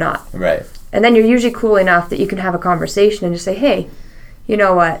reacting or not? Right. And then you're usually cool enough that you can have a conversation and just say, hey, you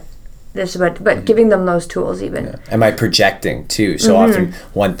know what? This is what, but giving them those tools even. Yeah. Am I projecting too? So often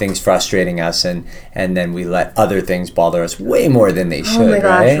one thing's frustrating us, and then we let other things bother us way more than they should. Oh my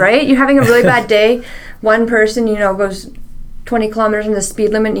gosh, right? You're having a really bad day. One person, goes 20 kilometers in the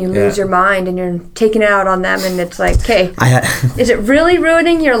speed limit, and you lose your mind, and you're taking it out on them, and it's like, okay, is it really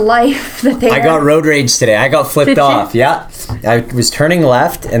ruining your life that I got road rage today. I got flipped off. Yeah. I was turning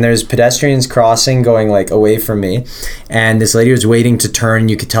left, and there's pedestrians crossing going like away from me, and this lady was waiting to turn.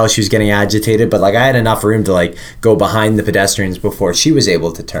 You could tell she was getting agitated, but like I had enough room to like go behind the pedestrians before she was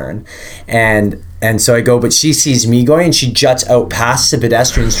able to turn. And And so I go, but she sees me going and she juts out past the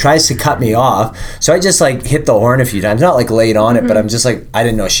pedestrians, tries to cut me off. So I just like hit the horn a few times, not like laid on it, but I'm just like, I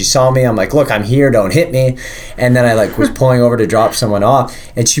didn't know she saw me. I'm like, look, I'm here, don't hit me. And then I like was pulling over to drop someone off,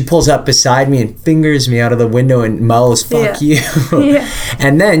 and she pulls up beside me and fingers me out of the window and mouths, fuck you.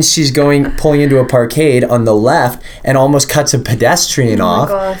 And then she's pulling into a parkade on the left and almost cuts a pedestrian off.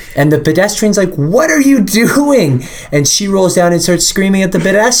 Gosh. And the pedestrian's like, what are you doing? And she rolls down and starts screaming at the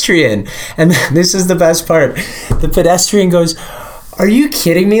pedestrian. And this is the best part. The pedestrian goes, are you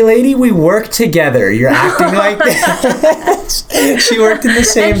kidding me, lady? We work together. You're acting like that. She worked in the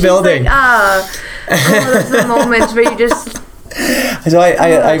same building. Like, those are the moments where you just... So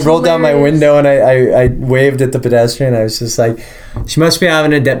I rolled down my window and I waved at the pedestrian. I was just like, she must be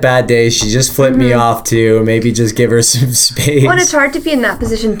having a bad day. She just flipped me off too. Maybe just give her some space. Well, it's hard to be in that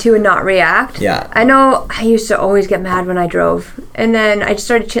position too and not react. Yeah. I know I used to always get mad when I drove. And then I just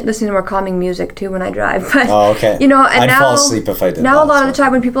started listening to more calming music too when I drive. But, okay. And I'd now, fall asleep if I did now that, a lot of the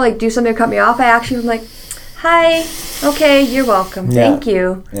time when people like do something to cut me off, I actually am like, hi, okay, you're welcome. Thank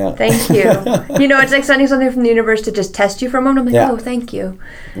you. Yeah. Thank you. It's like sending something from the universe to just test you for a moment. I'm like, oh, thank you.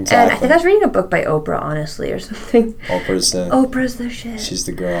 Exactly. And I think I was reading a book by Oprah, honestly, or something. Oprah's the shit. She's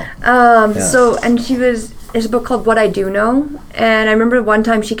the girl. So, and there's a book called What I Do Know. And I remember one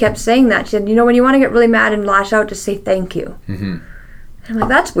time she kept saying that. She said, when you want to get really mad and lash out, just say thank you. Mm-hmm. I'm like,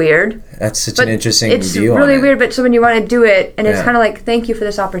 that's weird. That's such an interesting view on it. It's really weird, but so when you want to do it, and it's kind of like, thank you for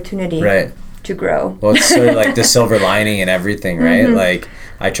this opportunity. Right. To grow. Well, it's sort of like the silver lining and everything, right? Like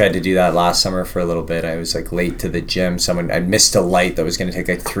I tried to do that last summer for a little bit. I was like late to the gym. I missed a light that was going to take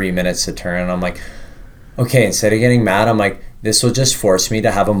like 3 minutes to turn. And I'm like, okay, instead of getting mad, I'm like, this will just force me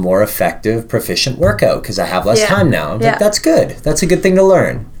to have a more effective, proficient workout because I have less time now. I'm like, that's good. That's a good thing to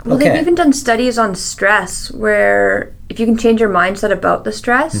learn. Well, they've even done studies on stress where if you can change your mindset about the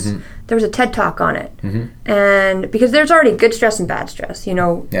stress, there was a TED Talk on it. And because there's already good stress and bad stress,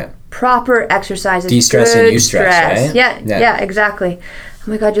 proper exercise is de-stress good and eustress, right? Yeah, exactly. Oh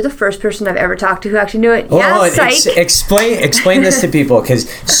my God, you're the first person I've ever talked to who actually knew it. Explain this to people because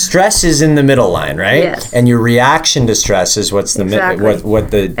stress is in the middle line, right? Yes. And your reaction to stress is what's the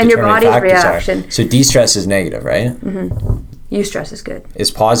what the and your body's factors reaction. Are. So de-stress is negative, right? Eustress is good. Is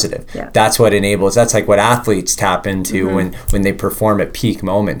positive. Yeah. That's what enables. That's like what athletes tap into when they perform at peak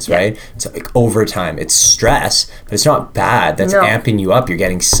moments, right? It's like overtime. It's stress, but it's not bad. That's amping you up. You're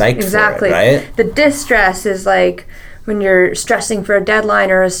getting psyched for it, right? The distress is like when you're stressing for a deadline,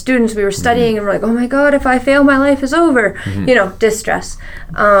 or as students we were studying and we're like, oh my God, if I fail, my life is over. Distress.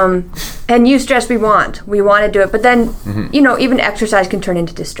 And eustress we want to do it, but then even exercise can turn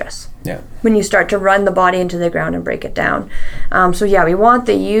into distress. Yeah. When you start to run the body into the ground and break it down. We want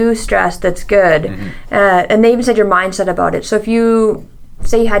the eustress that's good. And they even said your mindset about it. So if you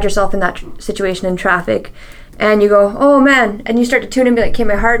say you had yourself in that situation in traffic and you go, oh man, and you start to tune in and be like, okay,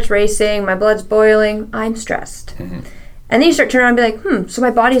 my heart's racing, my blood's boiling, I'm stressed. And then you start to turn around and be like, so my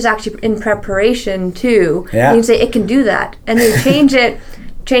body's actually in preparation too. Yeah. And you can say, it can do that. And then you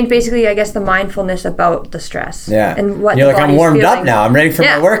change basically, I guess, the mindfulness about the stress. Yeah. And what you're the like, I'm warmed feeling. up now. I'm ready for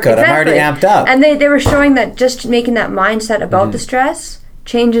my workout. Exactly. I'm already amped up. And they were showing that just making that mindset about the stress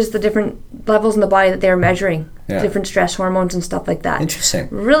changes the different levels in the body that they were measuring. Different stress hormones and stuff like that. Interesting.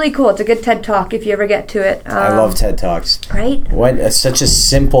 Really cool. It's a good TED Talk if you ever get to it. I love TED Talks. Right? It's such a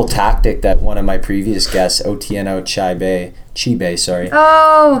simple tactic that one of my previous guests, Otieno Chibe, sorry.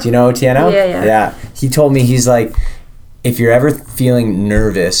 Oh. Do you know Otieno? Yeah. Yeah. He told me, he's like, if you're ever feeling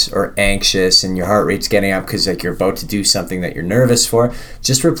nervous or anxious and your heart rate's getting up because like you're about to do something that you're nervous for,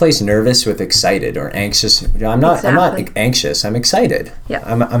 just replace nervous with excited or anxious. I'm not anxious. I'm excited. Yeah.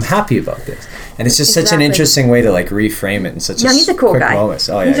 I'm happy about this. And it's just such an interesting way to like reframe it in such he's a cool guy. Moments.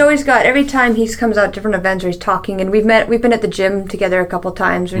 Oh, he's always got, every time he comes out different events or he's talking, and we've been at the gym together a couple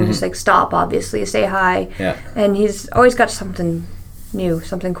times and just like stop, obviously, say hi. Yeah. And he's always got something new,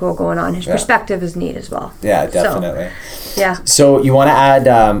 something cool going on. His perspective is neat as well. Yeah, definitely. So you want to add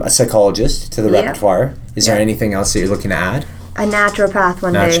a psychologist to the repertoire. Is there anything else that you're looking to add? A naturopath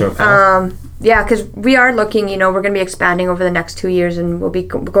one day. Because we are looking, we're going to be expanding over the next 2 years and we'll be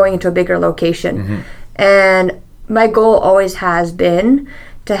going into a bigger location. And my goal always has been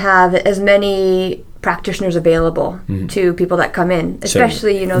to have as many practitioners available to people that come in,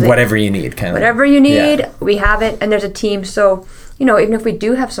 especially, whatever you need, whatever you need, we have it, and there's a team. So, even if we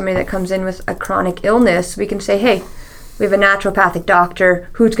do have somebody that comes in with a chronic illness, we can say, hey, we have a naturopathic doctor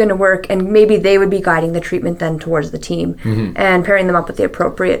who's going to work, and maybe they would be guiding the treatment then towards the team and pairing them up with the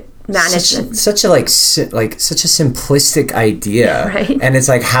appropriate management. Such a simplistic idea, right? And it's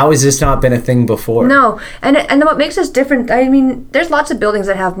like, how has this not been a thing before? No, and what makes us different, I mean, there's lots of buildings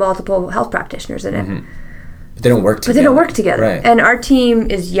that have multiple health practitioners in it. But they don't work together. Right. And our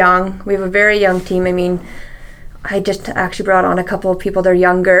team is young. We have a very young team. I mean, I just actually brought on a couple of people. They're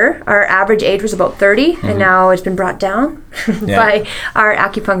younger. Our average age was about 30, and now it's been brought down by our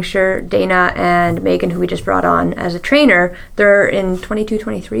acupuncture, Dana and Megan, who we just brought on as a trainer. They're in 22,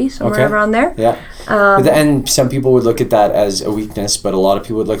 23, somewhere around there. Yeah. And some people would look at that as a weakness, but a lot of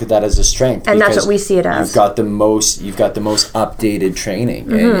people would look at that as a strength. And that's what we see it as. You've got the most updated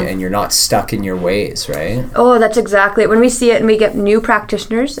training, and you're not stuck in your ways, right? Oh, that's exactly it. When we see it and we get new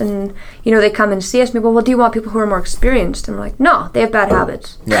practitioners and, they come and see us, and we go, well, do you want people who are more experienced? And we're like, no, they have bad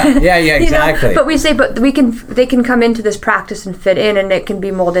habits. Yeah, exactly. But we say, but they can come into this practice and fit in, and it can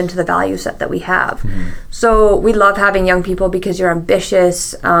be molded into the value set that we have. So we love having young people because you're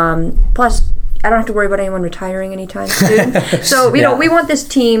ambitious. Plus, I don't have to worry about anyone retiring anytime soon. So, we want this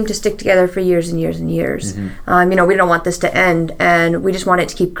team to stick together for years and years and years. We don't want this to end, and we just want it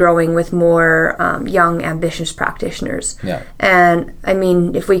to keep growing with more young, ambitious practitioners. Yeah. And, I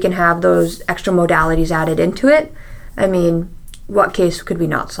mean, if we can have those extra modalities added into it, I mean, what case could we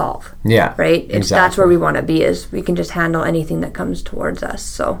not solve? Yeah. Right? That's where we want to be, is we can just handle anything that comes towards us.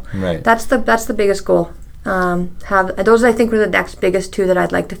 So that's the biggest goal. Those I think were the next biggest two that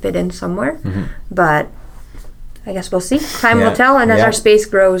I'd like to fit in somewhere, but I guess we'll see. Time will tell, and as our space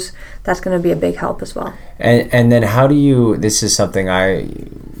grows, that's going to be a big help as well. And then how do you? This is something I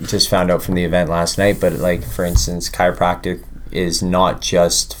just found out from the event last night, but like for instance, chiropractic is not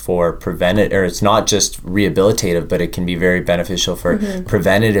just for preventative, or it's not just rehabilitative, but it can be very beneficial for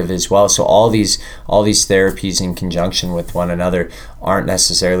preventative as well. So all these therapies in conjunction with one another aren't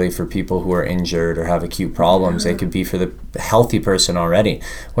necessarily for people who are injured or have acute problems. They could be for the healthy person already.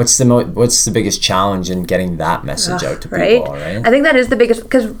 What's the biggest challenge in getting that message out to people? Right? I think that is the biggest,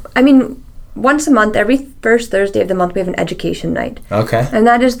 because I mean, once a month, every first Thursday of the month, we have an education night. Okay. And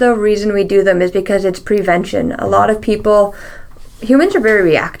that is the reason we do them, is because it's prevention. A lot of people, humans are very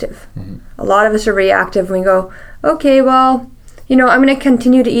reactive. A lot of us are reactive, and we go, okay, well, I'm going to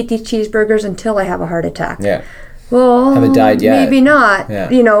continue to eat these cheeseburgers until I have a heart attack. Yeah. Well, haven't died yet. Maybe not.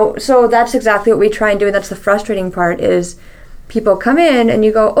 Yeah. So that's exactly what we try and do, and that's the frustrating part, is people come in and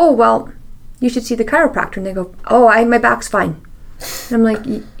you go, oh, well, you should see the chiropractor. And they go, oh, my back's fine. And I'm like,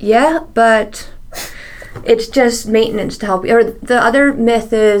 yeah, but it's just maintenance to help you. Or the other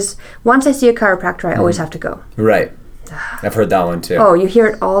myth is, once I see a chiropractor, I always have to go. Right. I've heard that one too. Oh, you hear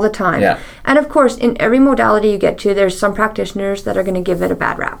it all the time. Yeah. And of course, in every modality you get to, there's some practitioners that are going to give it a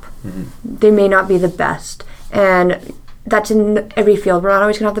bad rap. They may not be the best. And that's in every field. We're not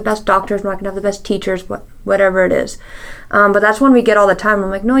always going to have the best doctors. We're not going to have the best teachers, whatever it is. But that's one we get all the time. I'm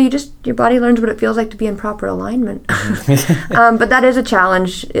like, no, your body learns what it feels like to be in proper alignment. But that is a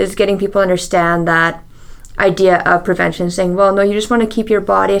challenge, is getting people to understand that idea of prevention, saying, well, no, you just want to keep your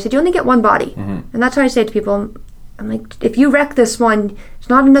body. I said, you only get one body. And that's how I say to people, I'm like, if you wreck this one, it's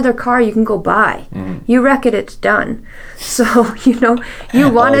not another car you can go buy. You wreck it, it's done. So, you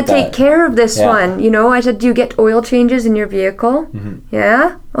want to take care of this one. I said, do you get oil changes in your vehicle?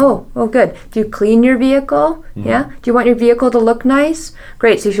 Yeah? Oh, good. Do you clean your vehicle? Yeah? Do you want your vehicle to look nice?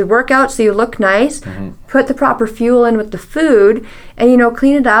 Great. So you should work out so you look nice. Put the proper fuel in with the food, and,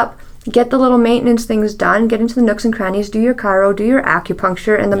 clean it up. Get the little maintenance things done. Get into the nooks and crannies. Do your chiro, do your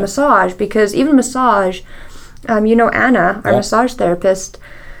acupuncture, and the massage, because even massage... Anna, our massage therapist.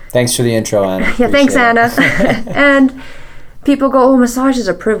 Thanks for the intro, Anna. Thanks, Anna. And people go, oh, massage is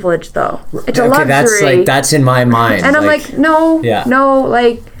a privilege, though. It's a luxury. That's in my mind. And I'm like, no,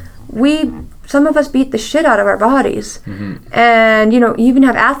 some of us beat the shit out of our bodies. And, you even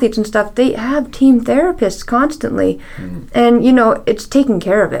have athletes and stuff, they have team therapists constantly. And, it's taking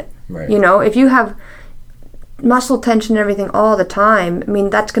care of it. Right. If you have muscle tension and everything all the time, I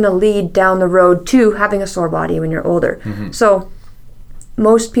mean, that's going to lead down the road to having a sore body when you're older. So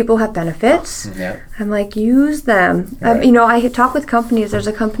most people have benefits. I'm like, use them. Right. I talk with companies. There's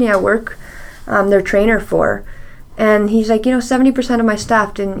a company I work their trainer for, and he's like, 70% of my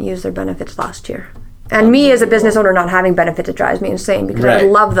staff didn't use their benefits last year. And me as a business owner not having benefits, it drives me insane, because I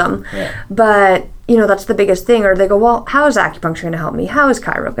love them. But that's the biggest thing. Or they go, well, how is acupuncture going to help me? How is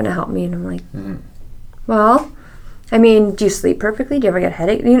chiro going to help me? And I'm like, well, I mean, do you sleep perfectly? Do you ever get a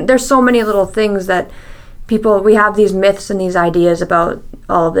headache? There's so many little things that we have these myths and these ideas about,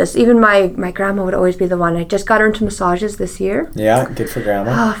 all of this. Even my grandma would always be the one. I just got her into massages this year. Yeah, good for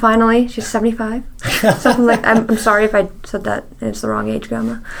grandma. Oh, finally. She's 75. Something like, I'm sorry if I said that. It's the wrong age,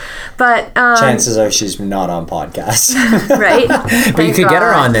 grandma. But chances are she's not on podcasts. Right? But you could get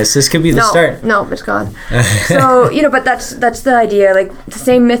her on this. This could be the start. No, it's gone. So, but that's the idea. Like the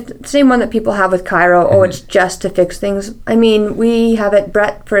same one that people have with chiro. Oh, it's just to fix things. I mean, we have it.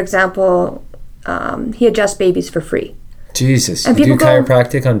 Brett, for example, he adjusts babies for free. Jesus. And people do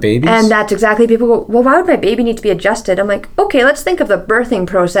chiropractic on babies? And that's exactly, people go, well, why would my baby need to be adjusted? I'm like, okay, let's think of the birthing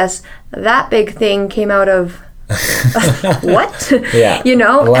process. That big thing came out of what? Yeah.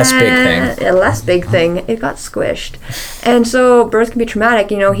 A less big thing. A less big thing. It got squished. And so birth can be traumatic.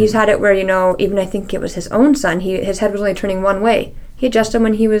 He's had it where, even I think it was his own son, his head was only turning one way. He adjusted him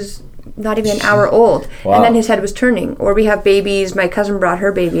when he was not even an hour old. Wow. And then his head was turning. Or we have babies. My cousin brought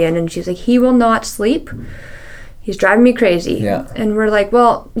her baby in and she's like, he will not sleep. He's driving me crazy. Yeah. And we're like,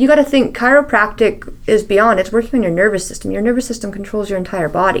 well, you got to think chiropractic is beyond. It's working on your nervous system. Your nervous system controls your entire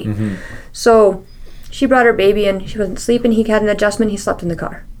body. Mm-hmm. So she brought her baby in. She wasn't sleeping. He had an adjustment. He slept in the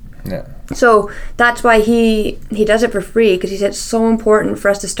car. Yeah. So that's why he does it for free, because he said it's so important for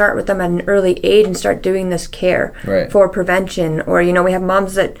us to start with them at an early age and start doing this care for prevention. Or, we have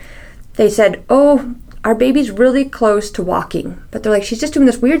moms that they said, oh, our baby's really close to walking. But they're like, she's just doing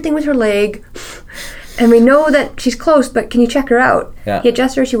this weird thing with her leg. And we know that she's close, but can you check her out? Yeah. He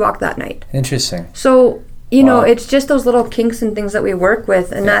adjusts her, she walked that night. Interesting. So, it's just those little kinks and things that we work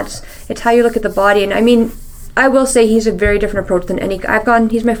with, and it's how you look at the body. And I mean, I will say he's a very different approach than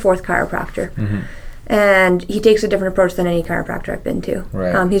he's my 4th chiropractor. Mm-hmm. And he takes a different approach than any chiropractor I've been to.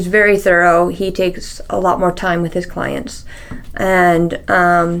 Right. He's very thorough. He takes a lot more time with his clients. And,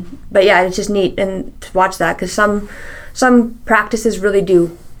 but yeah, it's just neat and to watch that, because some practices really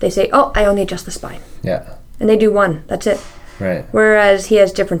do. They say, oh, I only adjust the spine. Yeah. And they do one. That's it. Right. Whereas he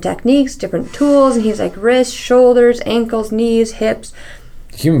has different techniques, different tools, and he's like wrists, shoulders, ankles, knees, hips.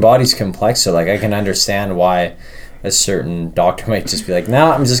 The human body's complex, so I can understand why a certain doctor might just be like,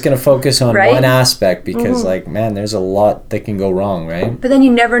 nah, I'm just going to focus on one aspect, because there's a lot that can go wrong, right? But then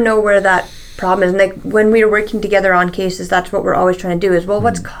you never know where that problem is. And when we are working together on cases, that's what we're always trying to do is,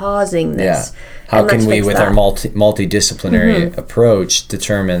 what's causing this? Yeah. How can we, with our multidisciplinary approach,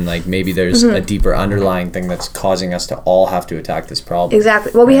 determine maybe there's a deeper underlying thing that's causing us to all have to attack this problem?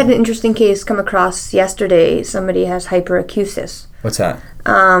 Exactly. Well, we had an interesting case come across yesterday. Somebody has hyperacusis. What's that?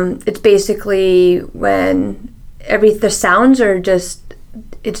 It's basically when the sounds are just,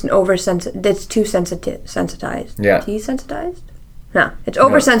 it's too sensitized. Yeah. Desensitized? No, it's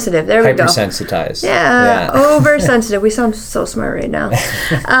oversensitive. There we go. Hypersensitized. Yeah, oversensitive. We sound so smart right now.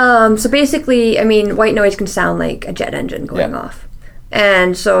 So basically, I mean, white noise can sound like a jet engine going off.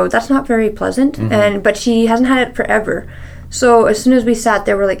 And so that's not very pleasant. Mm-hmm. But she hasn't had it forever. So as soon as we sat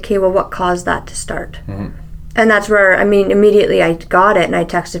there, we're like, okay, well, what caused that to start? Mm-hmm. And that's where, immediately I got it and I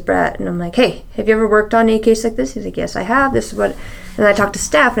texted Brett and I'm like, hey, have you ever worked on a case like this? He's like, yes, I have. This is what... And I talked to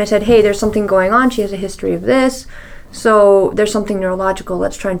Steph and I said, hey, there's something going on. She has a history of this. So there's something neurological.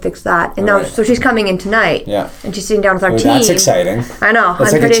 Let's try and fix that. And now, so she's coming in tonight. Yeah. And she's sitting down with our team. That's exciting. I know.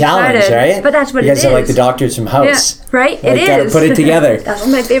 That's like a challenge, excited. right? But that's what it is. You guys are like the doctors from House. Yeah, right? It is. Got to put it together. That's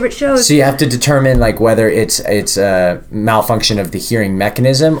one of my favorite shows. So you have to determine whether it's a malfunction of the hearing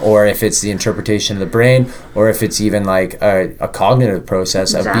mechanism, or if it's the interpretation of the brain, or if it's even a cognitive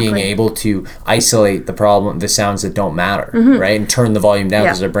process of being able to isolate the sounds that don't matter, right? And turn the volume down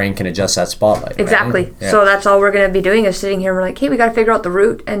because their brain can adjust that spotlight. Exactly. Right? Yeah. So that's all we're going to be doing is sitting here. We're like, hey, we got to figure out the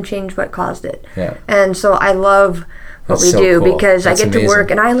root and change what caused it. Yeah. And so I love what we do because I get to work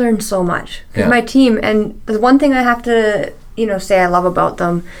and I learn so much with my team. And the one thing I have to, say I love about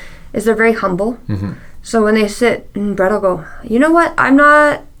them is they're very humble. Mm-hmm. So when they sit, and Brett will go, you know what? I'm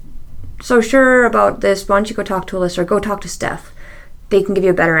not so sure about this. Why don't you go talk to Alyssa or go talk to Steph? They can give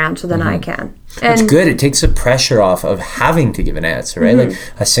you a better answer than I can. And it's good. It takes the pressure off of having to give an answer, right? Like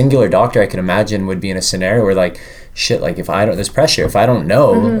a singular doctor, I can imagine, would be in a scenario where shit, if I don't, there's pressure. If I don't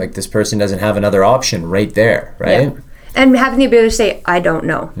know, this person doesn't have another option right there, right? Yeah. And having the ability to say, I don't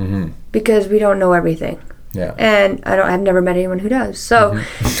know, because we don't know everything. Yeah. And I've never met anyone who does. So,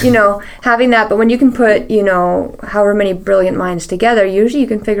 having that, but when you can put, however many brilliant minds together, usually you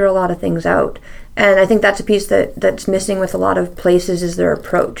can figure a lot of things out. And I think that's a piece that's missing with a lot of places is their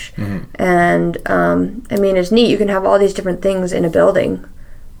approach. Mm-hmm. And, it's neat. You can have all these different things in a building,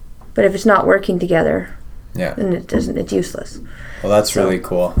 but if it's not working together, then it's useless. Well, that's really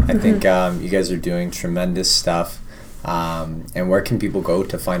cool. I think you guys are doing tremendous stuff. And where can people go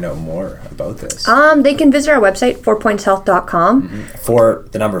to find out more about this? They can visit our website, 4pointshealth.com. For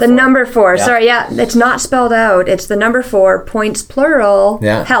the number 4. The number 4. Yeah. Sorry, yeah. It's not spelled out. It's the number 4, points plural,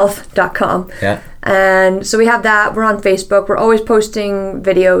 health.com. Yeah. And so we have that. We're on Facebook. We're always posting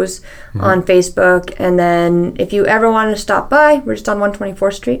videos on Facebook. And then if you ever want to stop by, we're just on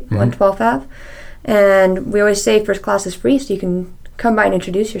 124th Street, 112th Ave. And we always say first class is free, so you can come by and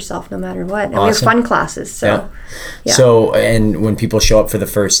introduce yourself no matter what. And we have fun classes. So, yeah. So, and when people show up for the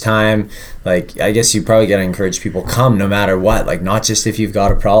first time, like, I guess you probably got to encourage people, come no matter what, like, not just if you've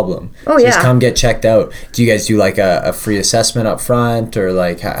got a problem. Oh, just come get checked out. Do you guys do like a free assessment up front, or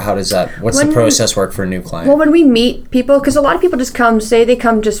like, how does that, what's the process work for a new client? Well, when we meet people, because a lot of people just say they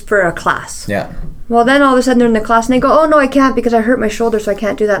come just for a class. Yeah. Well, then all of a sudden they're in the class and they go, oh, no, I can't because I hurt my shoulder, so I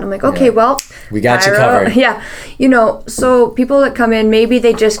can't do that. And I'm like, okay, well. We got you covered. Yeah. So people that come in, maybe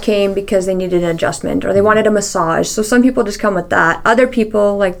they just came because they needed an adjustment or they wanted a massage. So some people just come with that. Other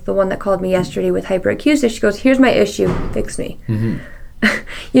people, like the one that called me yesterday with hyperacusis, she goes, here's my issue, fix me.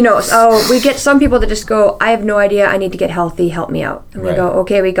 So we get some people that just go, I have no idea, I need to get healthy, help me out. And we go,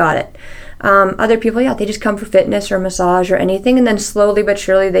 okay, we got it. Other people, they just come for fitness or massage or anything, and then slowly but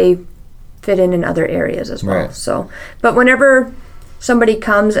surely they fit in other areas as well. Right. So, but whenever somebody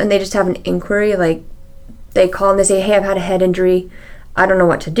comes and they just have an inquiry, like they call and they say, hey, I've had a head injury, I don't know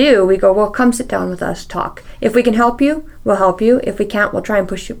what to do, we go, well, come sit down with us, talk. If we can help you, we'll help you. If we can't, we'll try and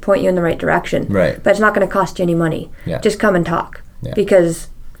point you in the right direction. Right. But it's not going to cost you any money. Yeah. Just come and talk. Yeah. Because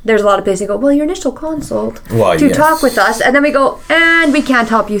there's a lot of places that go, well, your initial consult to talk with us, and then we go, and we can't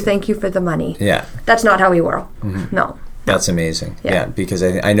help you, thank you for the money. Yeah. That's not how we work. No. That's amazing. Yeah, because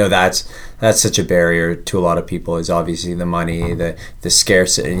I know that's such a barrier to a lot of people, is obviously the money, the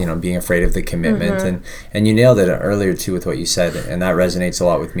scarcity, being afraid of the commitment. And you nailed it earlier too with what you said, and that resonates a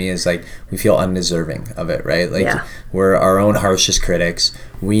lot with me, is like we feel undeserving of it, right? Like we're our own harshest critics.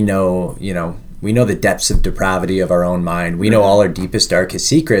 We know, we know the depths of depravity of our own mind. We know all our deepest, darkest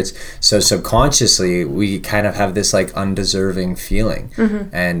secrets. So subconsciously, we kind of have this like undeserving feeling.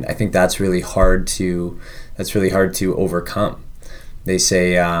 And I think that's really hard to overcome. They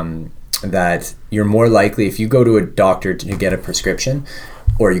say that you're more likely, if you go to a doctor to get a prescription,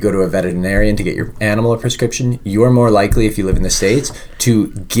 or you go to a veterinarian to get your animal a prescription, you're more likely, if you live in the States, to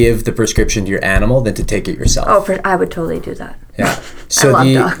give the prescription to your animal than to take it yourself. Oh, I would totally do that. Yeah. So I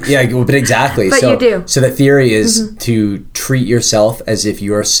love dogs. Yeah, but exactly. But you do. So the theory is to treat yourself as if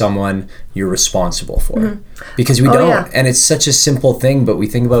you're someone you're responsible for. Because we don't. Yeah. And it's such a simple thing, but we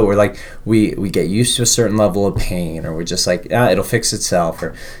think about it, we're like, we get used to a certain level of pain, or we're just like, it'll fix itself,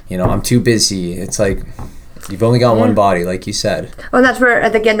 or, I'm too busy. It's like, you've only got one body, like you said. Well, that's where,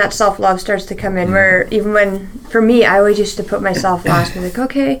 again, that self-love starts to come in, where even when, for me, I always used to put myself last and be like,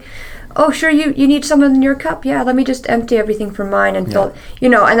 okay, oh, sure, you need some in your cup? Yeah, let me just empty everything from mine and fill,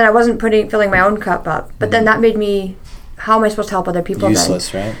 and then I wasn't filling my own cup up. But then that made me, how am I supposed to help other people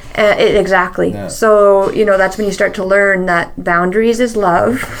useless, then? Right? Exactly. Yeah. So, that's when you start to learn that boundaries is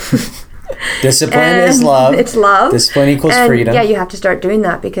love. Discipline is love. It's love. Discipline equals freedom. Yeah, you have to start doing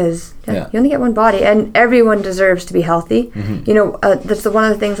that because you only get one body, and everyone deserves to be healthy. That's one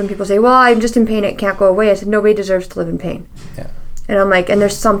of the things when people say, well, I'm just in pain, it can't go away. I said, nobody deserves to live in pain. Yeah. And I'm like, and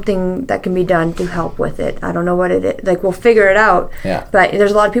there's something that can be done to help with it. I don't know what it is. Like, we'll figure it out. Yeah. But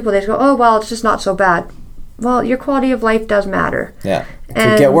there's a lot of people that go, oh, well, it's just not so bad. Well, your quality of life does matter. Yeah. It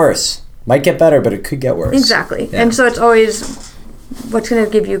could get worse. Might get better, but it could get worse. Exactly. Yeah. And so it's always what's going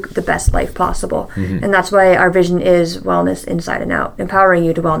to give you the best life possible. And that's why our vision is wellness inside and out, empowering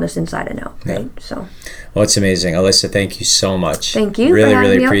you to wellness inside and out. Right. So. Well, it's amazing. Alyssa, thank you so much. Thank you.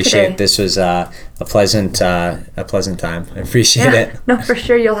 Really appreciate it. This was a pleasant time. I appreciate it. No, for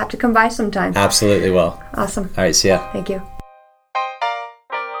sure. You'll have to come by sometime. Absolutely will. Awesome. All right. See ya. Thank you.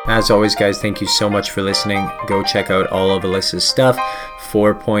 As always, guys, thank you so much for listening. Go check out all of Alyssa's stuff.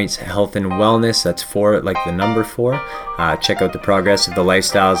 4 Points Health and Wellness. That's 4 like the number 4. Check out the progress of the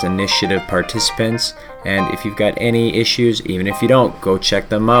Lifestyles Initiative participants. And if you've got any issues, even if you don't, go check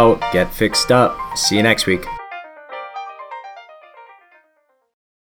them out. Get fixed up. See you next week.